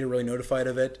ever paid or really notified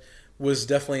of it was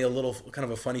definitely a little kind of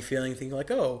a funny feeling, thinking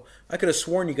like, oh, I could have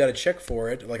sworn you got a check for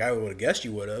it. Like, I would have guessed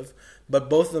you would have. But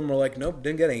both of them were like, nope,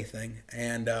 didn't get anything.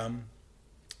 And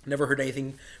never heard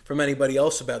anything from anybody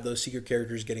else about those secret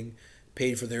characters getting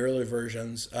paid for the earlier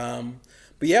versions.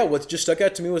 But yeah, what just stuck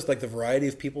out to me was like the variety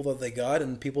of people that they got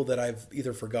and people that I've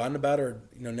either forgotten about or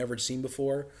never seen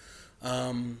before.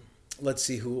 Let's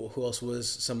see who else was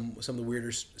some of the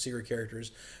weirder secret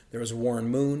characters. There was Warren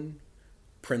Moon,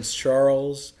 Prince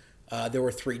Charles. There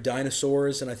were 3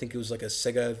 dinosaurs, and I think it was like a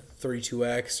Sega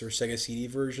 32X or Sega CD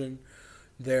version.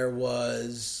 There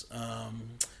was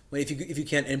if you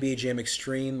can't NBA Jam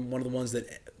Extreme, one of the ones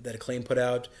that Acclaim put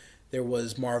out, there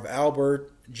was Marv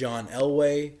Albert, John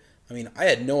Elway. I mean, I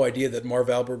had no idea that Marv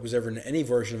Albert was ever in any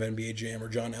version of NBA Jam, or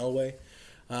John Elway.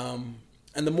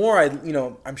 And the more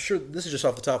I'm sure this is just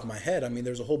off the top of my head. I mean,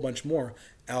 there's a whole bunch more.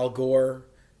 Al Gore,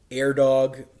 Air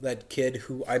Dog, that kid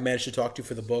who I managed to talk to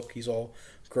for the book. He's all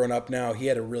grown up now. He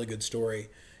had a really good story.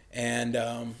 And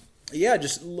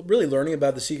just really learning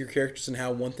about the secret characters and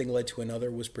how one thing led to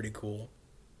another was pretty cool.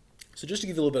 So just to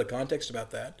give you a little bit of context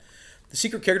about that, the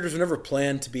secret characters were never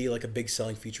planned to be like a big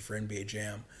selling feature for NBA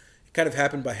Jam. It kind of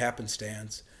happened by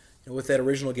happenstance. And with that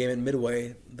original game at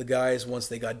Midway, the guys, once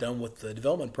they got done with the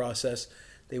development process,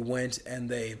 they went and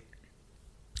they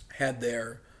had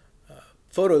their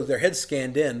photos, their heads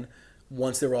scanned in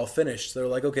once they were all finished. So they're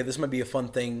like, okay, this might be a fun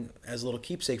thing as a little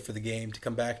keepsake for the game to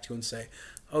come back to and say,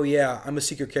 oh yeah, I'm a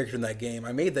secret character in that game.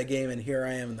 I made that game and here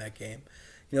I am in that game.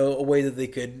 A way that they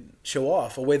could show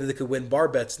off, a way that they could win bar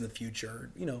bets in the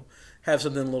future, have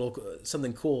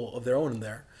something cool of their own in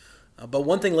there. But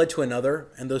one thing led to another,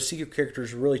 and those secret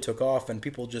characters really took off, and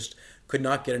people just could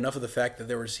not get enough of the fact that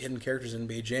there was hidden characters in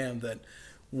NBA Jam, that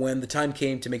when the time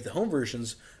came to make the home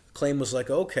versions, Acclaim was like,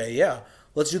 okay, yeah,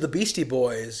 let's do the Beastie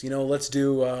Boys, let's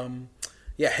do,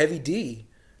 Heavy D.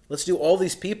 Let's do all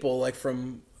these people, like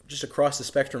from just across the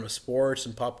spectrum of sports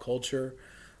and pop culture.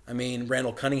 I mean,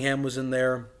 Randall Cunningham was in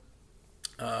there.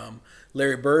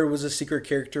 Larry Bird was a secret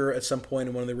character at some point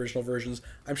in one of the original versions.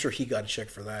 I'm sure he got a check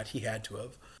for that. He had to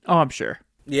have. Oh, I'm sure.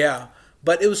 Yeah.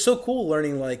 But it was so cool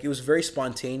learning, it was very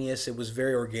spontaneous. It was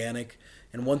very organic.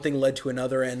 And one thing led to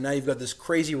another. And now you've got this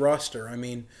crazy roster. I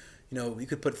mean, you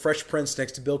could put Fresh Prince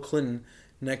next to Bill Clinton,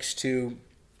 next to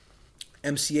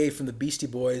MCA from the Beastie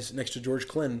Boys, next to George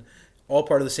Clinton, all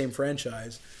part of the same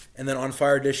franchise. And then on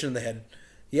Fire Edition, they had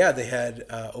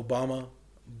Obama,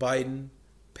 Biden,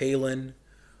 Palin.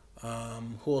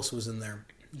 Who else was in there?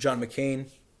 John McCain.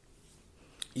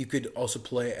 You could also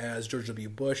play as George W.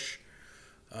 Bush.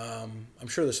 I'm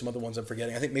sure there's some other ones I'm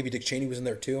forgetting. I think maybe Dick Cheney was in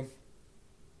there too.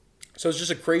 So it's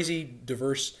just a crazy,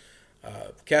 diverse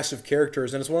cast of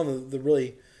characters, and it's one of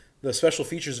the special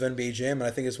features of NBA Jam, and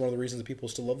I think it's one of the reasons that people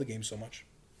still love the game so much.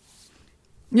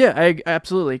 Yeah,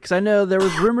 absolutely. Because I know there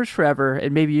was rumors forever,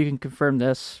 and maybe you can confirm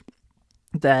this,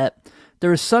 that there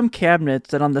were some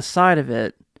cabinets that on the side of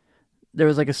it, there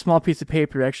was like a small piece of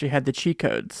paper that actually had the cheat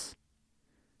codes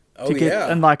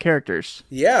to unlock characters.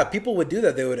 Yeah, people would do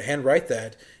that. They would handwrite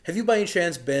that. Have you by any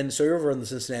chance been, so you're over in the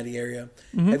Cincinnati area,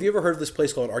 have you ever heard of this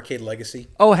place called Arcade Legacy?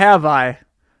 Oh, have I?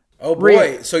 Oh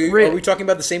boy, are we talking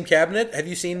about the same cabinet? Have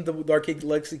you seen the Arcade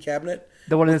Legacy cabinet?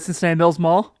 The one in the Cincinnati Mills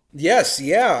Mall? Yes,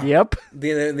 yeah. Yep.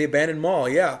 The abandoned mall,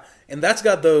 yeah. And that's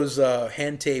got those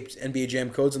hand-taped NBA Jam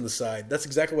codes on the side. That's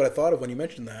exactly what I thought of when you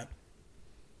mentioned that.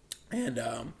 And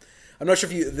I'm not sure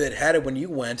if you that had it when you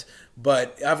went,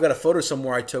 but I've got a photo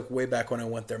somewhere I took way back when I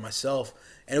went there myself.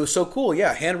 And it was so cool,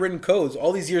 yeah, handwritten codes.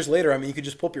 All these years later, I mean, you could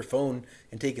just pull up your phone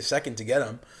and take a second to get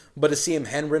them. But to see them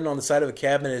handwritten on the side of a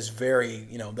cabinet is very,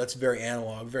 that's very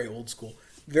analog, very old school,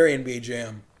 very NBA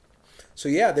Jam. So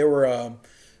yeah, there were,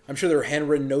 I'm sure there were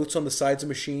handwritten notes on the sides of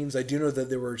machines. I do know that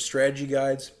there were strategy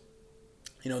guides.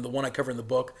 The one I cover in the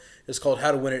book is called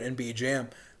How to Win at NBA Jam.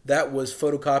 That was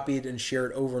photocopied and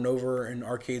shared over and over in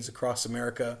arcades across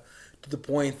America, to the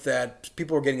point that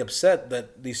people were getting upset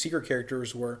that these secret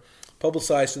characters were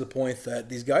publicized to the point that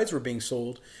these guides were being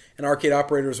sold, and arcade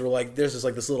operators were like, there's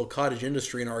this little cottage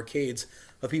industry in arcades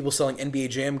of people selling NBA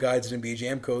Jam guides and NBA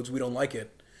Jam codes. We don't like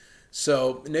it.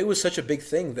 So, and it was such a big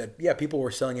thing that, yeah, people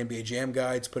were selling NBA Jam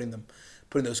guides, putting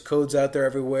those codes out there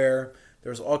everywhere.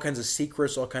 There was all kinds of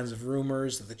secrets, all kinds of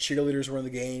rumors that the cheerleaders were in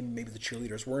the game. Maybe the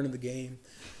cheerleaders weren't in the game.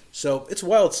 So it's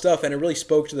wild stuff, and it really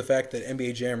spoke to the fact that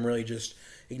NBA Jam really just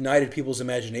ignited people's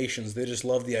imaginations. They just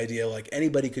loved the idea, like,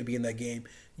 anybody could be in that game.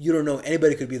 You don't know,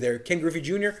 anybody could be there. Ken Griffey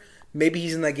Jr., maybe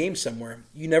he's in that game somewhere.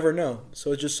 You never know.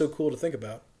 So it's just so cool to think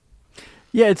about.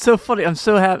 Yeah, it's so funny. I'm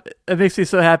so happy. It makes me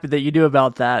so happy that you knew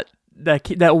about that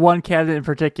one cabinet in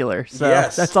particular. So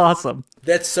yes. That's awesome.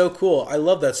 That's so cool. I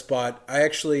love that spot. I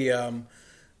actually, there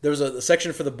was a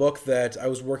section for the book that I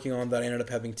was working on that I ended up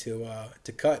having to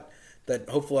cut, that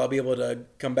hopefully I'll be able to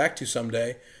come back to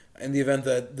someday in the event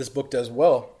that this book does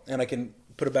well and I can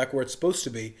put it back where it's supposed to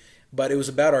be. But it was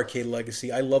about Arcade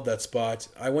Legacy. I love that spot.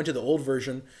 I went to the old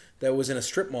version that was in a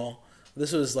strip mall.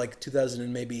 This was like 2000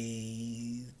 and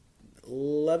maybe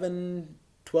 11,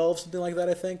 12, something like that,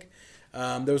 I think.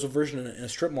 There was a version in a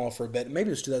strip mall for a bit. Maybe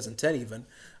it was 2010 even,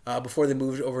 before they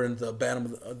moved over into the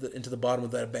bottom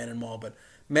of that abandoned mall. But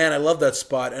man, I love that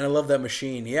spot and I love that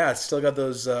machine. Yeah, it's still got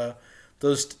those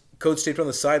codes taped on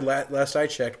the side last I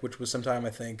checked, which was sometime,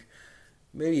 I think,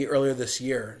 maybe earlier this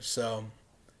year. So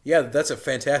Yeah, that's a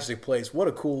fantastic place. What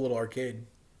a cool little arcade.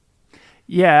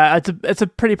 Yeah, it's a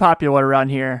pretty popular one around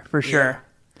here for sure.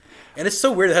 Yeah. And it's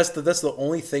so weird. That's the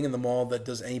only thing in the mall that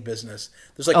does any business.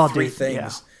 There's like Oh, three dude,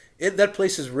 things. That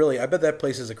place is really. I bet that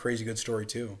place is a crazy good story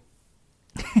too.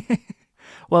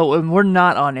 Well, when we're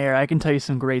not on air, I can tell you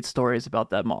some great stories about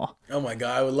that mall. Oh my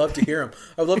god, I would love to hear him.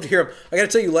 I would love to hear him. I got to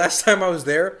tell you, last time I was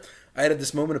there, I had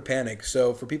this moment of panic.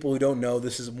 So for people who don't know,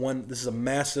 this is a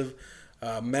massive,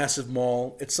 massive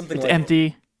mall. It's something It's like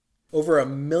empty. over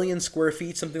 1 million square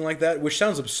feet, something like that, which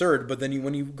sounds absurd. But then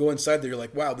when you go inside there, you're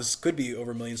like, wow, this could be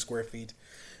over 1 million square feet.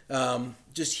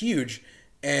 Just huge.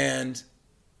 And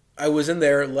I was in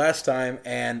there last time,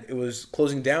 and it was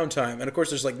closing down time. And, of course,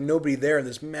 there's, like, nobody there in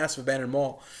this massive abandoned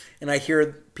mall. And I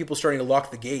hear people starting to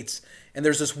lock the gates. And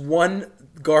there's this one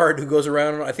guard who goes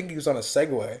around, I think he was on a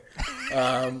Segway.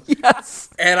 Yes.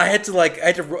 And I had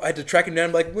to track him down.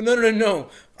 I'm like, well, no.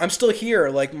 I'm still here.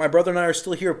 Like, my brother and I are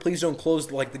still here. Please don't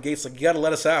close, like, the gates. Like, you got to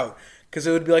let us out. Because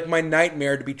it would be, like, my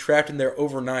nightmare to be trapped in there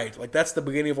overnight. Like, that's the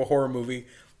beginning of a horror movie.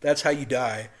 That's how you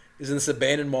die, is in this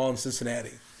abandoned mall in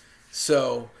Cincinnati.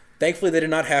 So thankfully, that did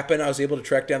not happen. I was able to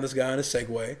track down this guy on a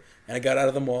Segway, and I got out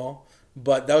of the mall.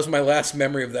 But that was my last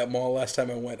memory of that mall last time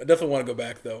I went. I definitely want to go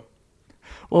back, though.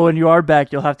 Well, when you are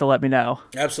back, you'll have to let me know.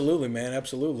 Absolutely, man.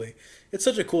 Absolutely. It's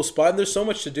such a cool spot, and there's so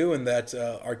much to do in that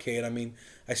arcade. I mean,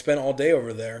 I spent all day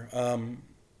over there.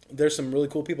 There's some really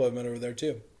cool people I've met over there,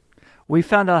 too. We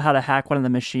found out how to hack one of the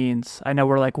machines. I know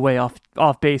we're like way off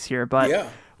base here, but Yeah.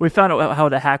 we found out how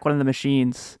to hack one of the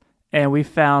machines, and we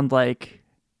found like,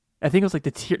 I think it was like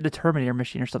the Terminator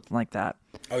machine or something like that.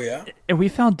 Oh, yeah? And we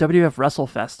found WF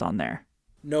WrestleFest on there.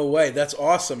 No way. That's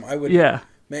awesome. I would. Yeah.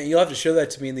 Man, you'll have to show that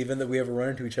to me in the event that we ever run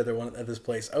into each other at this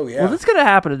place. Oh, yeah. Well, that's gonna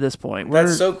happen at this point.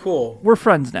 That's so cool. We're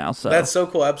friends now, so That's so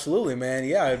cool. Absolutely, man.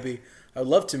 Yeah, I'd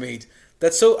love to meet.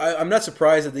 That's so. I'm not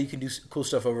surprised that you can do cool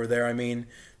stuff over there. I mean,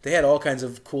 they had all kinds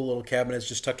of cool little cabinets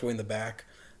just tucked away in the back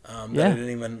that I didn't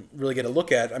even really get a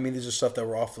look at. I mean, these are stuff that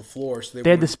were off the floor. So they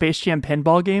had the Space Jam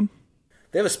pinball game.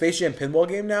 They have a Space Jam pinball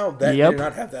game now. They did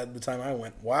not have that at the time I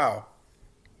went. Wow.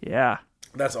 Yeah,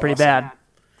 That's pretty awesome. bad.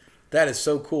 That is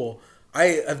so cool.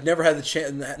 I have never had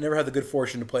the good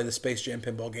fortune to play the Space Jam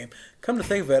pinball game. Come to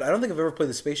think of it, I don't think I've ever played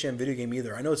the Space Jam video game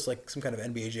either. I know it's like some kind of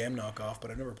NBA Jam knockoff, but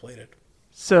I've never played it.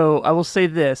 So I will say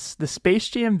this: the Space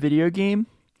Jam video game,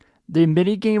 the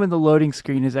mini game and the loading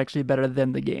screen is actually better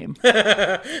than the game.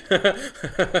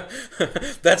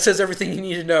 That says everything you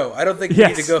need to know. I don't think we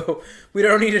need to go. We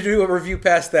don't need to do a review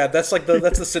past that. That's like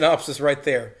that's the synopsis right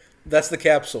there. That's the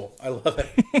capsule. I love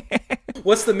it.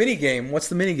 What's the mini game? What's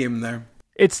the mini game in there?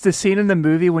 It's the scene in the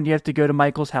movie when you have to go to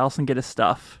Michael's house and get his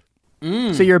stuff.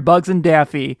 So you're Bugs and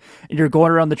Daffy, and you're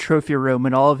going around the trophy room,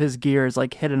 and all of his gear is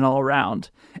like hidden all around,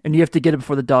 and you have to get it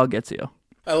before the dog gets you.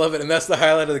 I love it, and that's the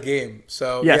highlight of the game.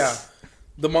 So Yes. yeah,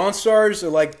 the Monstars are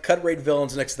like cut rate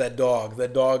villains next to that dog.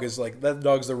 That dog's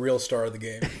the real star of the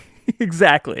game.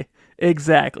 Exactly.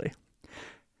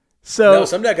 So No,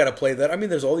 someday I gotta play that. I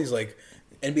mean, there's all these like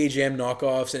NBA Jam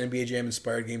knockoffs and NBA Jam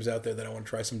inspired games out there that I want to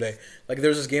try someday. Like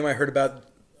there's this game I heard about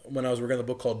when I was working on the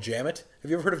book called Jam It.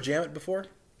 Have you ever heard of Jam It before?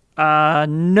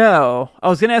 no. I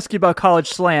was gonna ask you about College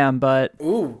Slam, but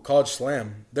Ooh, College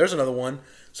Slam. There's another one.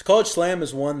 So College Slam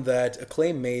is one that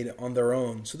Acclaim made on their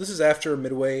own. So this is after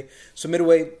Midway. So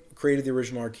Midway created the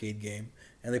original arcade game,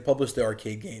 and they published the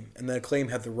arcade game. And then Acclaim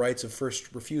had the rights of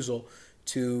first refusal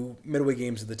to Midway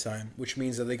games at the time, which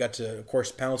means that they got to, of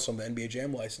course, pounce on the NBA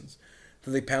Jam license.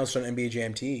 Then they pounced on NBA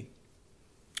Jam TE.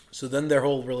 So then their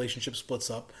whole relationship splits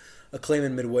up. Acclaim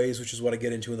and Midways, which is what I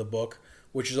get into in the book,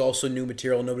 which is also new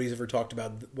material. Nobody's ever talked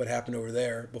about what happened over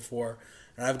there before.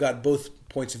 And I've got both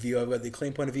points of view. I've got the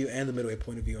Acclaim point of view and the Midway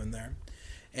point of view in there.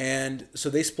 And so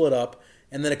they split up,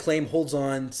 and then Acclaim holds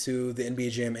on to the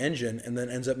NBA Jam engine and then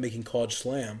ends up making College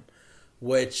Slam,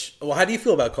 which, well, how do you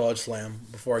feel about College Slam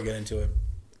before I get into it?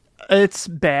 it's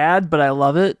bad, but I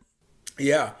love it.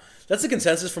 Yeah. That's the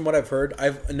consensus from what I've heard.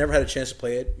 I've never had a chance to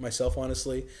play it myself,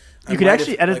 honestly. You could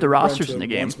actually edit the rosters in the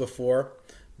game once before,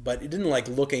 but it didn't like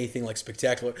look anything like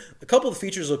spectacular. A couple of the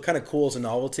features look kind of cool as a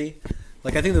novelty.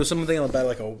 Like I think there was something about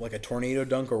like a tornado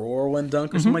dunk or whirlwind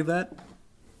dunk or something like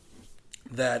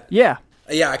that. Yeah.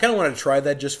 Yeah, I kind of wanted to try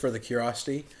that just for the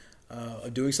curiosity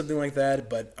of doing something like that,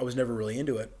 but I was never really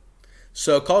into it.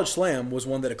 So College Slam was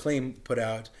one that Acclaim put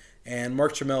out, and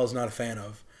Mark Trammell is not a fan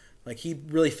of. Like he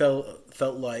really felt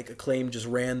like Acclaim just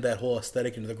ran that whole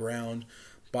aesthetic into the ground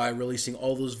by releasing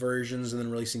all those versions and then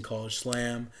releasing College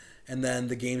Slam, and then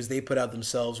the games they put out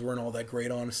themselves weren't all that great,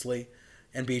 honestly.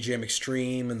 NBA Jam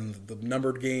Extreme and the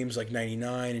numbered games like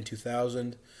 99 and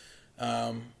 2000.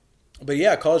 But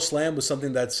yeah, College Slam was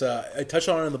something that's I touched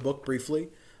on it in the book briefly.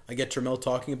 I get Trammell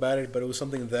talking about it, but it was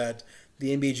something that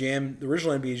the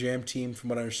original NBA Jam team, from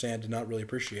what I understand, did not really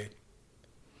appreciate.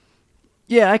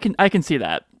 Yeah, I can see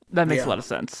that. That makes Yeah. a lot of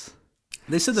sense.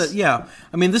 They said that, yeah.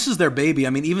 I mean, this is their baby. I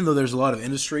mean, even though there's a lot of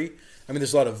industry, I mean,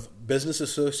 there's a lot of business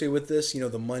associated with this. You know,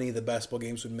 the money the basketball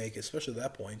games would make, especially at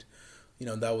that point. You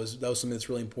know, that was something that's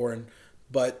really important.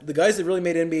 But the guys that really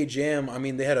made NBA Jam, I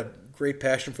mean, they had a great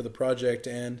passion for the project.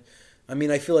 And, I mean,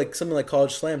 I feel like something like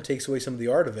College Slam takes away some of the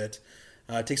art of it.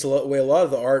 It takes away a lot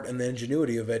of the art and the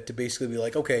ingenuity of it to basically be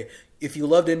like, okay, if you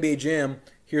loved NBA Jam,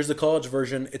 here's the college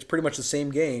version. It's pretty much the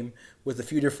same game with a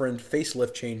few different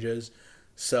facelift changes.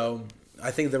 So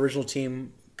I think the original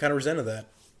team kind of resented that.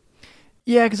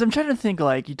 Yeah, because I'm trying to think,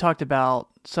 like, you talked about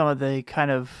some of the kind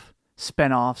of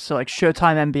spin-offs. So, like,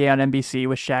 Showtime NBA on NBC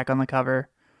with Shaq on the cover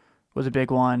was a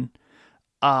big one.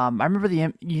 I remember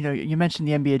you mentioned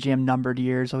the NBA Jam numbered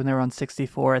years when they were on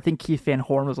 64. I think Keith Van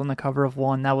Horn was on the cover of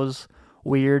one. That was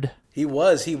weird. He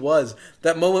was.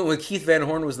 That moment when Keith Van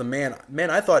Horn was the man. Man,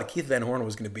 I thought Keith Van Horn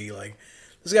was going to be like,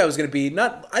 this guy was going to be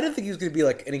I didn't think he was going to be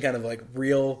like any kind of like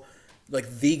real, like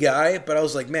the guy, but I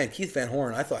was like, man, Keith Van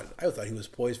Horn, I thought he was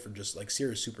poised for just like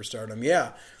serious superstardom.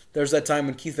 Yeah. There's that time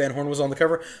when Keith Van Horn was on the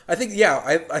cover. I think,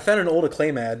 yeah, I found an old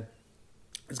Acclaim ad.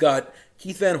 It's got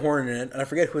Keith Van Horn in it, and I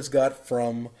forget who it's got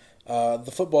from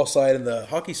the football side and the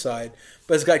hockey side,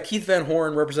 but it's got Keith Van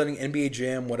Horn representing NBA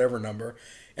Jam, whatever number,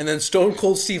 and then Stone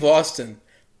Cold Steve Austin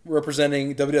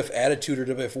representing WWF Attitude or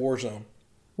WWF Warzone.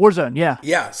 Warzone, yeah.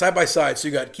 Yeah, side by side. So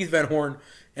you got Keith Van Horn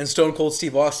and Stone Cold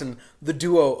Steve Austin, the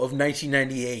duo of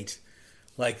 1998.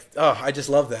 Like, oh, I just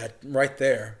love that right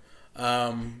there.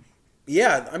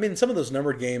 Yeah, I mean, some of those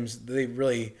numbered games, they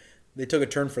took a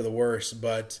turn for the worse,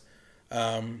 but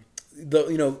NBA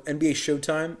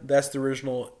Showtime, that's the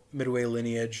original Midway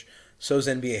lineage. So's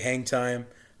NBA Hang Time.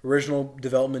 Original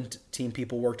development team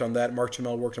people worked on that. Mark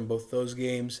Trammell worked on both those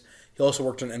games. He also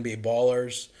worked on NBA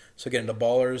Ballers. So get into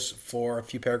Ballers for a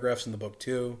few paragraphs in the book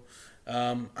too.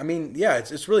 I mean, yeah,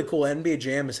 it's really cool. NBA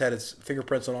Jam has had its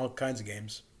fingerprints on all kinds of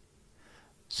games.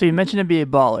 So you mentioned NBA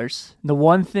Ballers. The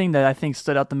one thing that I think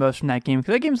stood out the most from that game,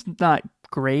 because that game's not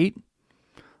great,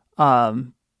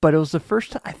 but it was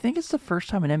I think it's the first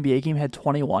time an NBA game had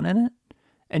 21 in it,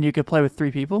 and you could play with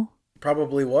 3 people.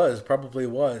 Probably was,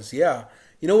 yeah.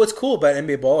 You know what's cool about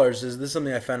NBA Ballers is this is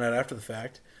something I found out after the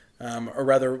fact, or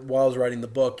rather while I was writing the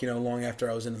book, long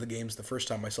after I was into the games the first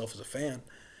time myself as a fan,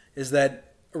 is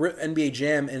that NBA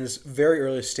Jam in its very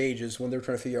early stages, when they were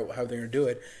trying to figure out how they're going to do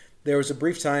it, there was a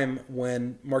brief time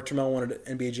when Mark Trammell wanted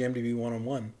NBA Jam to be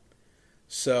one-on-one.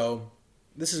 So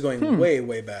this is going way,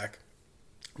 way back.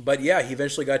 But yeah, he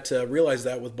eventually got to realize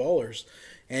that with Ballers.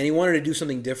 And he wanted to do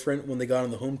something different when they got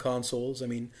on the home consoles. I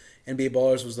mean, NBA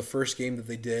Ballers was the first game that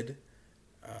they did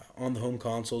on the home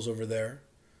consoles over there.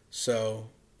 So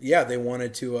yeah, they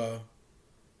wanted to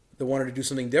do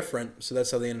something different. So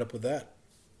that's how they ended up with that.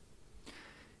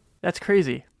 That's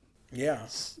crazy. Yeah.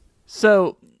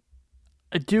 So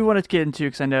I do want to get into,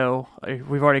 because I know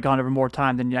we've already gone over more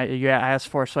time than you asked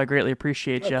for, so I greatly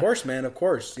appreciate you. Of course, man. Of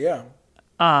course. Yeah.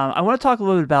 I want to talk a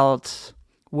little bit about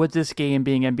what this game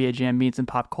being NBA Jam means in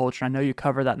pop culture. I know you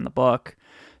cover that in the book.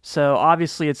 So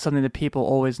obviously it's something that people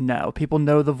always know. People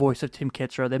know the voice of Tim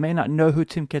Kitzrow. They may not know who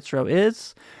Tim Kitzrow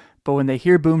is, but when they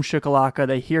hear Boom Shakalaka,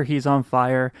 they hear He's on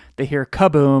Fire, they hear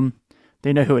Kaboom,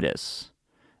 they know who it is.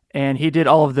 And he did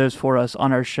all of those for us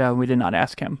on our show, and we did not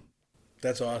ask him.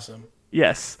 That's awesome.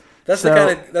 Yes. That's the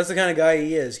kind of guy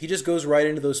he is. He just goes right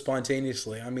into those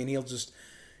spontaneously. I mean, he'll just,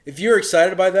 if you're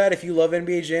excited by that, if you love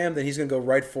NBA Jam, then he's going to go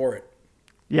right for it.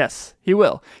 Yes, he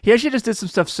will. He actually just did some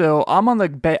stuff. So I'm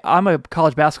a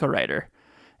college basketball writer,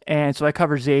 and so I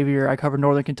cover Xavier, I cover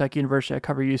Northern Kentucky University, I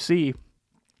cover UC.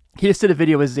 He just did a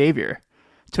video with Xavier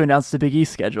to announce the Big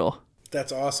East schedule.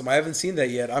 That's awesome. I haven't seen that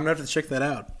yet. I'm gonna have to check that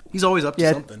out. He's always up to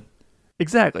something.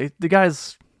 Exactly. The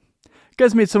guy's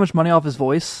made so much money off his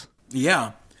voice.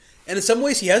 Yeah, and in some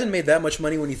ways he hasn't made that much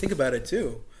money when you think about it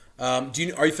too. Are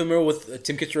you familiar with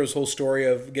Tim Kitzrow's whole story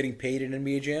of getting paid in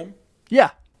NBA Jam? Yeah.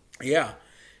 Yeah.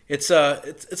 It's a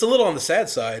little on the sad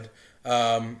side.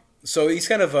 So he's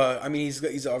kind of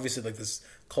he's obviously like this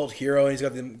cult hero, and he's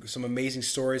got some amazing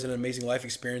stories and amazing life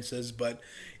experiences. But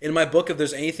in my book, if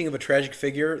there's anything of a tragic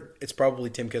figure, it's probably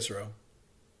Tim Kitzrow.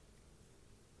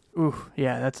 Ooh,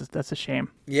 yeah, that's a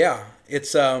shame. Yeah,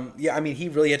 it's he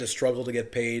really had to struggle to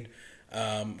get paid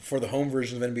for the home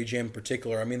version of NBA Jam in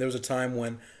particular. I mean, there was a time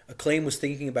when Acclaim was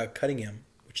thinking about cutting him,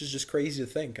 which is just crazy to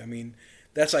think. I mean,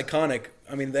 that's iconic.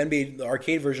 I mean, the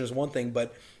arcade version is one thing,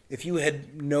 but if you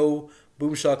had no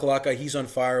Boom Shakalaka, He's on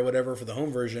Fire, whatever for the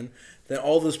home version, then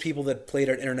all those people that played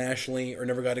it internationally or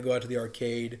never got to go out to the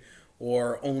arcade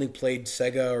or only played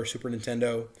Sega or Super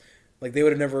Nintendo, like they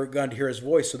would have never gotten to hear his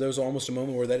voice. So there was almost a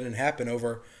moment where that didn't happen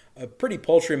over a pretty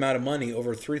paltry amount of money,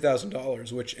 over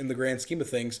 $3,000, which in the grand scheme of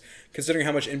things, considering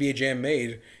how much NBA Jam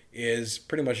made, is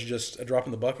pretty much just a drop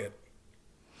in the bucket.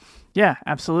 Yeah,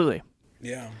 absolutely.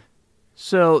 Yeah.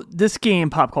 So this game,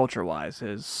 pop culture wise,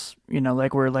 is,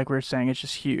 like we're saying, it's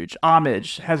just huge.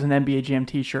 Homage has an NBA Jam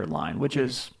T-shirt line, which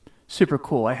is super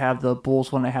cool. I have the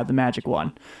Bulls one, I have the Magic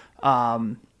one.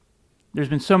 There's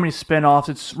been so many spinoffs.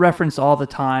 It's referenced all the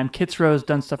time. Kitzro's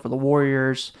done stuff for the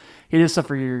Warriors. He did stuff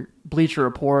for your Bleacher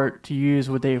Report to use.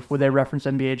 Would they reference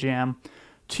NBA Jam?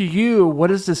 To you, what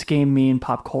does this game mean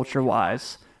pop culture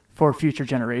wise for future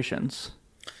generations?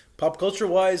 Pop culture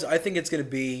wise, I think it's going to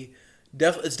be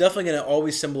it's definitely going to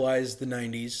always symbolize the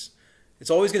 90s. It's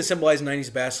always going to symbolize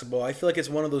 90s basketball. I feel like it's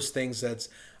one of those things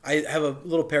I have a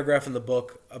little paragraph in the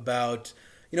book about,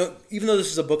 even though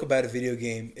this is a book about a video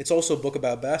game, it's also a book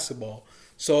about basketball.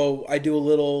 So I take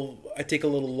a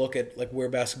little look at like where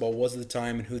basketball was at the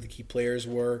time and who the key players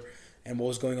were and what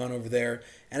was going on over there.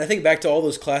 And I think back to all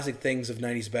those classic things of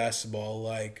 90s basketball,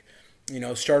 like,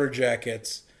 starter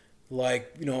jackets,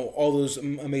 like, all those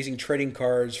amazing trading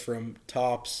cards from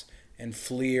Topps and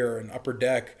Fleer and Upper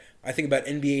Deck. I think about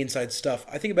NBA Inside Stuff.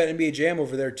 I think about NBA Jam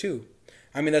over there too.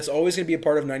 I mean, that's always going to be a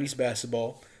part of 90s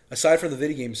basketball. Aside from the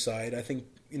video game side, I think,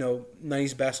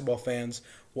 90s basketball fans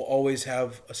will always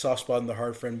have a soft spot in the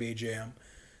heart for NBA Jam.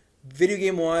 Video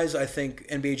game-wise, I think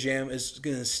NBA Jam is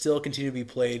going to still continue to be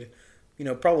played,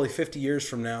 probably 50 years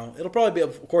from now. It'll probably be,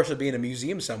 of course, it'll be in a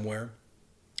museum somewhere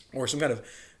or some kind of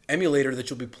emulator that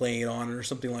you'll be playing on or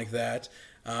something like that.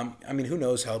 I mean, who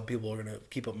knows how people are going to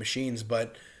keep up machines,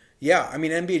 but yeah, I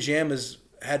mean, NBA Jam has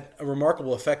had a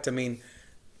remarkable effect. I mean,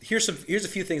 here's a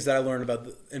few things that I learned about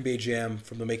the NBA Jam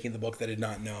from the making of the book that I did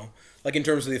not know, like in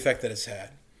terms of the effect that it's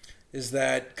had, is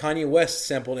that Kanye West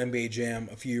sampled NBA Jam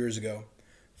a few years ago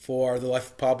for The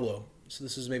Life of Pablo. So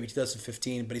this was maybe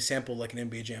 2015, but he sampled like an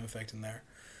NBA Jam effect in there.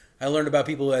 I learned about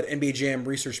people who had NBA Jam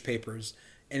research papers,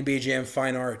 NBA Jam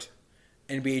fine art,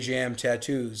 NBA Jam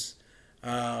tattoos.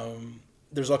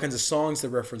 There's all kinds of songs that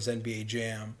reference NBA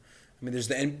Jam. I mean,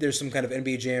 there's some kind of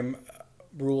NBA Jam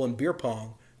rule in beer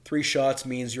pong. 3 shots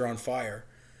means you're on fire.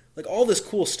 Like all this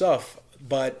cool stuff.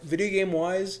 But video game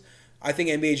wise, I think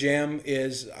NBA Jam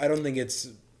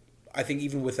I think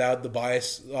even without the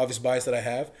obvious bias that I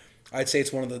have, I'd say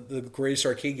it's one of the greatest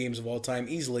arcade games of all time,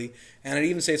 easily. And I'd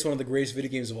even say it's one of the greatest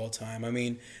video games of all time. I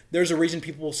mean, there's a reason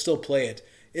people still play it.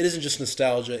 It isn't just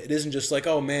nostalgia. It isn't just like,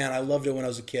 oh man, I loved it when I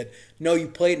was a kid. No, you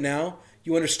play it now,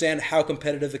 you understand how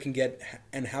competitive it can get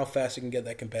and how fast it can get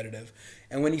that competitive.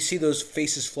 And when you see those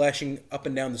faces flashing up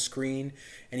and down the screen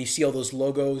and you see all those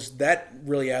logos, that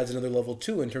really adds another level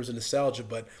too in terms of nostalgia.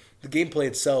 But the gameplay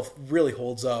itself really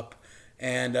holds up.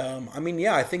 And I mean,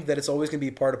 yeah, I think that it's always going to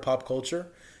be part of pop culture.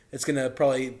 It's going to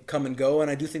probably come and go,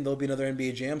 and I do think there'll be another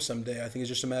NBA Jam someday. I think it's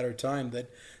just a matter of time that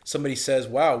somebody says,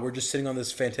 wow, we're just sitting on this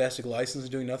fantastic license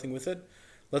and doing nothing with it.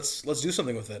 Let's do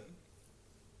something with it.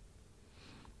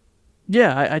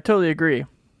 Yeah, I totally agree.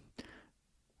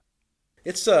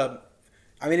 It's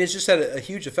it's just had a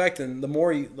huge effect, and the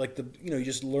more you you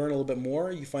just learn a little bit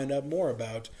more, you find out more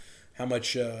about how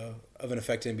much of an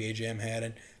effect NBA Jam had,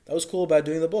 and that was cool about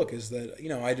doing the book is that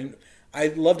I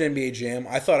loved NBA Jam.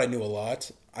 I thought I knew a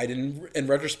lot. I didn't. In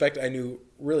retrospect, I knew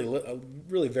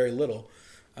really very little.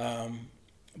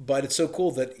 But it's so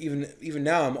cool that even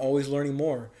now I'm always learning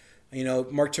more.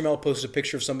 Mark Turmel posted a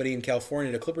picture of somebody in California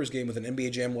at a Clippers game with an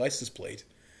NBA Jam license plate.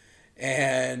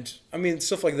 And, I mean,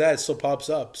 stuff like that still pops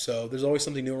up. So there's always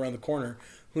something new around the corner.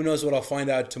 Who knows what I'll find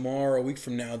out tomorrow or a week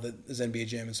from now that is NBA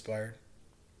Jam inspired.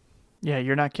 Yeah,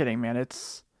 you're not kidding, man.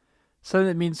 It's something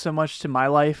that means so much to my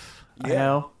life. Yeah. I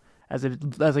know. As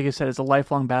like you said, as a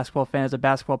lifelong basketball fan, as a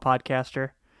basketball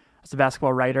podcaster, as a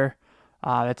basketball writer,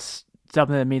 it's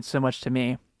something that means so much to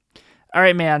me. All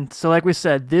right, man. So like we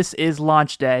said, this is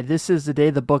launch day. This is the day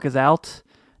the book is out,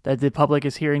 that the public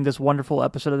is hearing this wonderful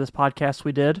episode of this podcast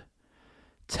we did.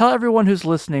 Tell everyone who's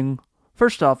listening,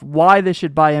 first off, why they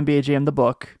should buy NBA Jam the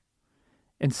book,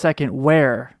 and second,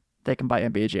 where they can buy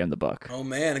NBA Jam the book. Oh,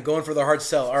 man, going for the hard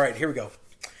sell. All right, here we go.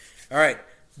 All right,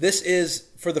 this is,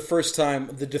 for the first time,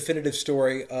 the definitive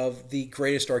story of the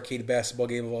greatest arcade basketball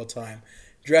game of all time.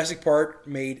 Jurassic Park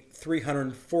made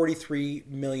 $343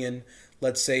 million,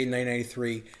 let's say, in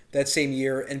 1993. That same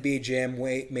year, NBA Jam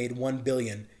made $1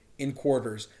 billion in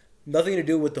quarters. Nothing to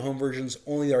do with the home versions,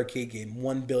 only the arcade game,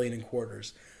 $1 billion in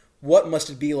quarters. What must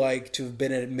it be like to have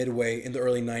been at Midway in the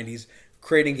early 90s,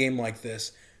 creating a game like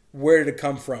this? Where did it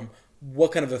come from?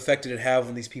 What kind of effect did it have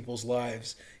on these people's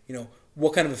lives?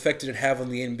 what kind of effect did it have on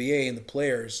the NBA and the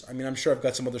players? I mean, I'm sure I've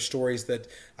got some other stories that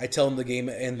I tell in the game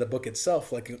and the book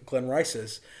itself, like Glenn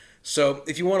Rice's. So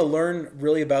if you want to learn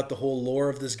really about the whole lore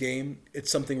of this game,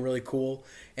 it's something really cool.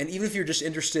 And even if you're just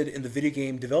interested in the video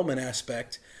game development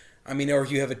aspect, I mean, or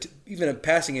if you have even a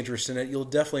passing interest in it, you'll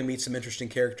definitely meet some interesting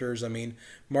characters. I mean,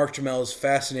 Mark Trammell is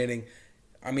fascinating.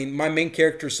 I mean, my main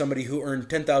character is somebody who earned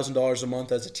 $10,000 a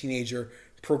month as a teenager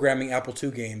programming Apple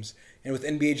II games. And with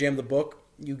NBA Jam the book,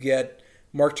 you get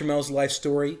Mark Trammell's life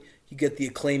story. You get the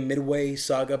acclaimed Midway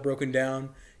saga broken down.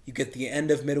 You get the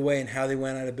end of Midway and how they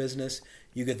went out of business.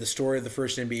 You get the story of the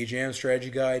first NBA Jam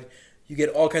strategy guide. You get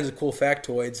all kinds of cool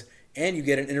factoids. And you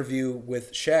get an interview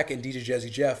with Shaq and DJ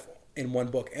Jazzy Jeff in one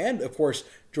book. And, of course,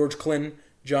 George Clinton,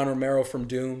 John Romero from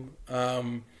Doom.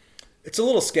 It's a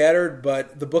little scattered,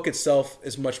 but the book itself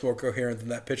is much more coherent than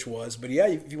that pitch was. But, yeah,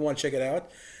 if you want to check it out,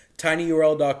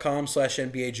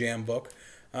 tinyurl.com/NBAJambook.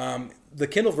 The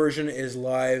Kindle version is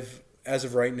live as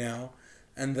of right now.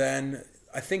 And then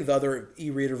I think the other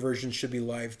e-reader version should be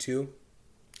live too.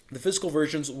 The physical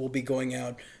versions will be going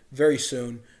out very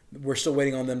soon. We're still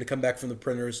waiting on them to come back from the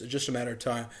printers. It's just a matter of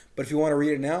time. But if you want to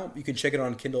read it now, you can check it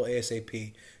on Kindle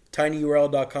ASAP.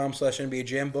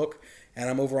 tinyurl.com/NBAJambook. And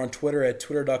I'm over on Twitter at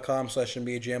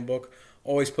twitter.com/NBAJambook.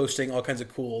 Always posting all kinds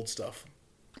of cool old stuff.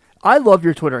 I love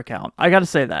your Twitter account. I got to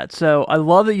say that. So I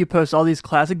love that you post all these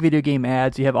classic video game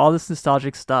ads. You have all this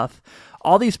nostalgic stuff.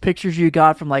 All these pictures you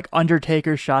got from like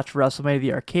Undertaker shots for WrestleMania,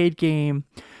 the arcade game.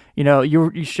 You know,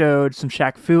 you showed some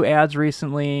Shaq Fu ads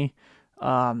recently.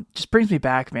 Just brings me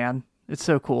back, man. It's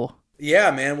so cool.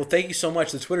 Yeah, man. Well, thank you so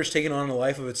much. The Twitter's taken on a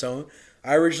life of its own.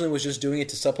 I originally was just doing it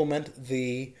to supplement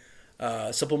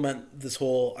this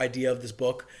whole idea of this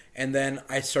book, and then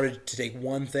I started to take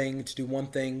one thing,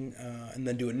 and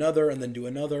then do another, and then do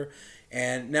another,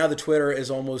 and now the Twitter is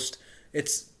almost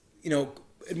it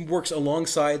works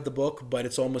alongside the book, but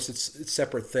it's almost its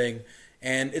separate thing,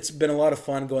 and it's been a lot of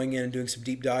fun going in and doing some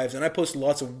deep dives, and I post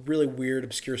lots of really weird,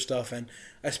 obscure stuff, and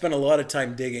I spend a lot of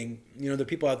time digging. You know, there are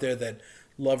people out there that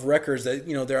love records that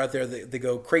they're out there they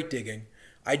go crate digging.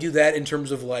 I do that in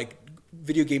terms of like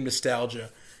video game nostalgia.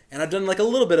 And I've done like a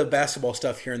little bit of basketball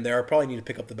stuff here and there. I probably need to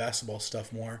pick up the basketball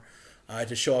stuff more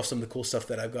to show off some of the cool stuff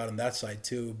that I've got on that side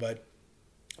too. But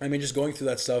I mean, just going through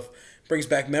that stuff brings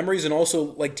back memories and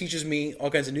also like teaches me all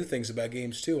kinds of new things about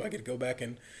games too. I get to go back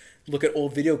and look at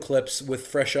old video clips with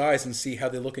fresh eyes and see how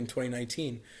they look in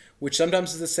 2019, which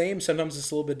sometimes is the same, sometimes it's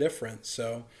a little bit different.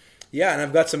 So yeah, and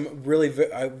I've got some really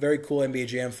very cool NBA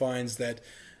Jam finds that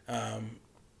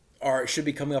should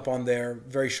be coming up on there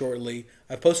very shortly.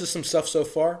 I've posted some stuff so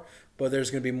far, but there's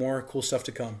going to be more cool stuff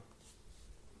to come.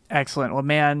 Excellent. Well,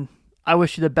 man, I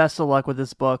wish you the best of luck with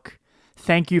this book.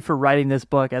 Thank you for writing this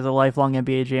book. As a lifelong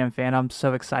NBA Jam fan, I'm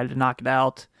so excited to knock it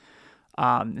out.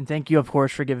 And thank you, of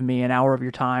course, for giving me an hour of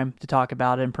your time to talk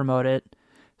about it and promote it.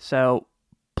 So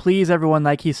please, everyone,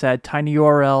 like he said,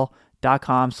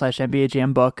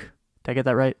 tinyurl.com/NBAJambook. Did I get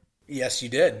that right? Yes, you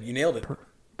did. You nailed it.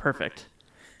 Perfect.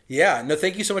 Yeah, no,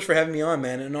 thank you so much for having me on,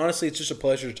 man. And honestly, it's just a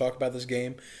pleasure to talk about this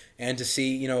game and to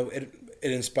see, it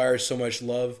inspires so much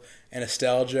love and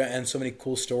nostalgia and so many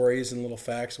cool stories and little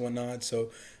facts and whatnot. So,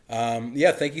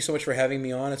 yeah, thank you so much for having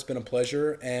me on. It's been a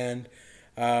pleasure. And,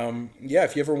 yeah,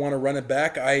 if you ever want to run it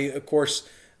back, of course,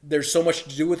 there's so much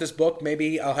to do with this book.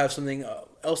 Maybe I'll have something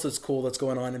else that's cool that's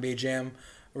going on in NBA Jam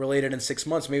related in 6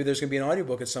 months. Maybe there's going to be an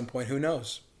audiobook at some point. Who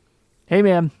knows? Hey,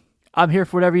 man, I'm here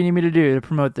for whatever you need me to do to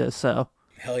promote this, so...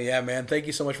 Hell yeah, man. Thank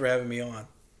you so much for having me on.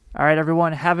 All right,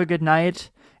 everyone. Have a good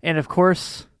night. And, of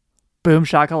course, boom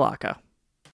shakalaka.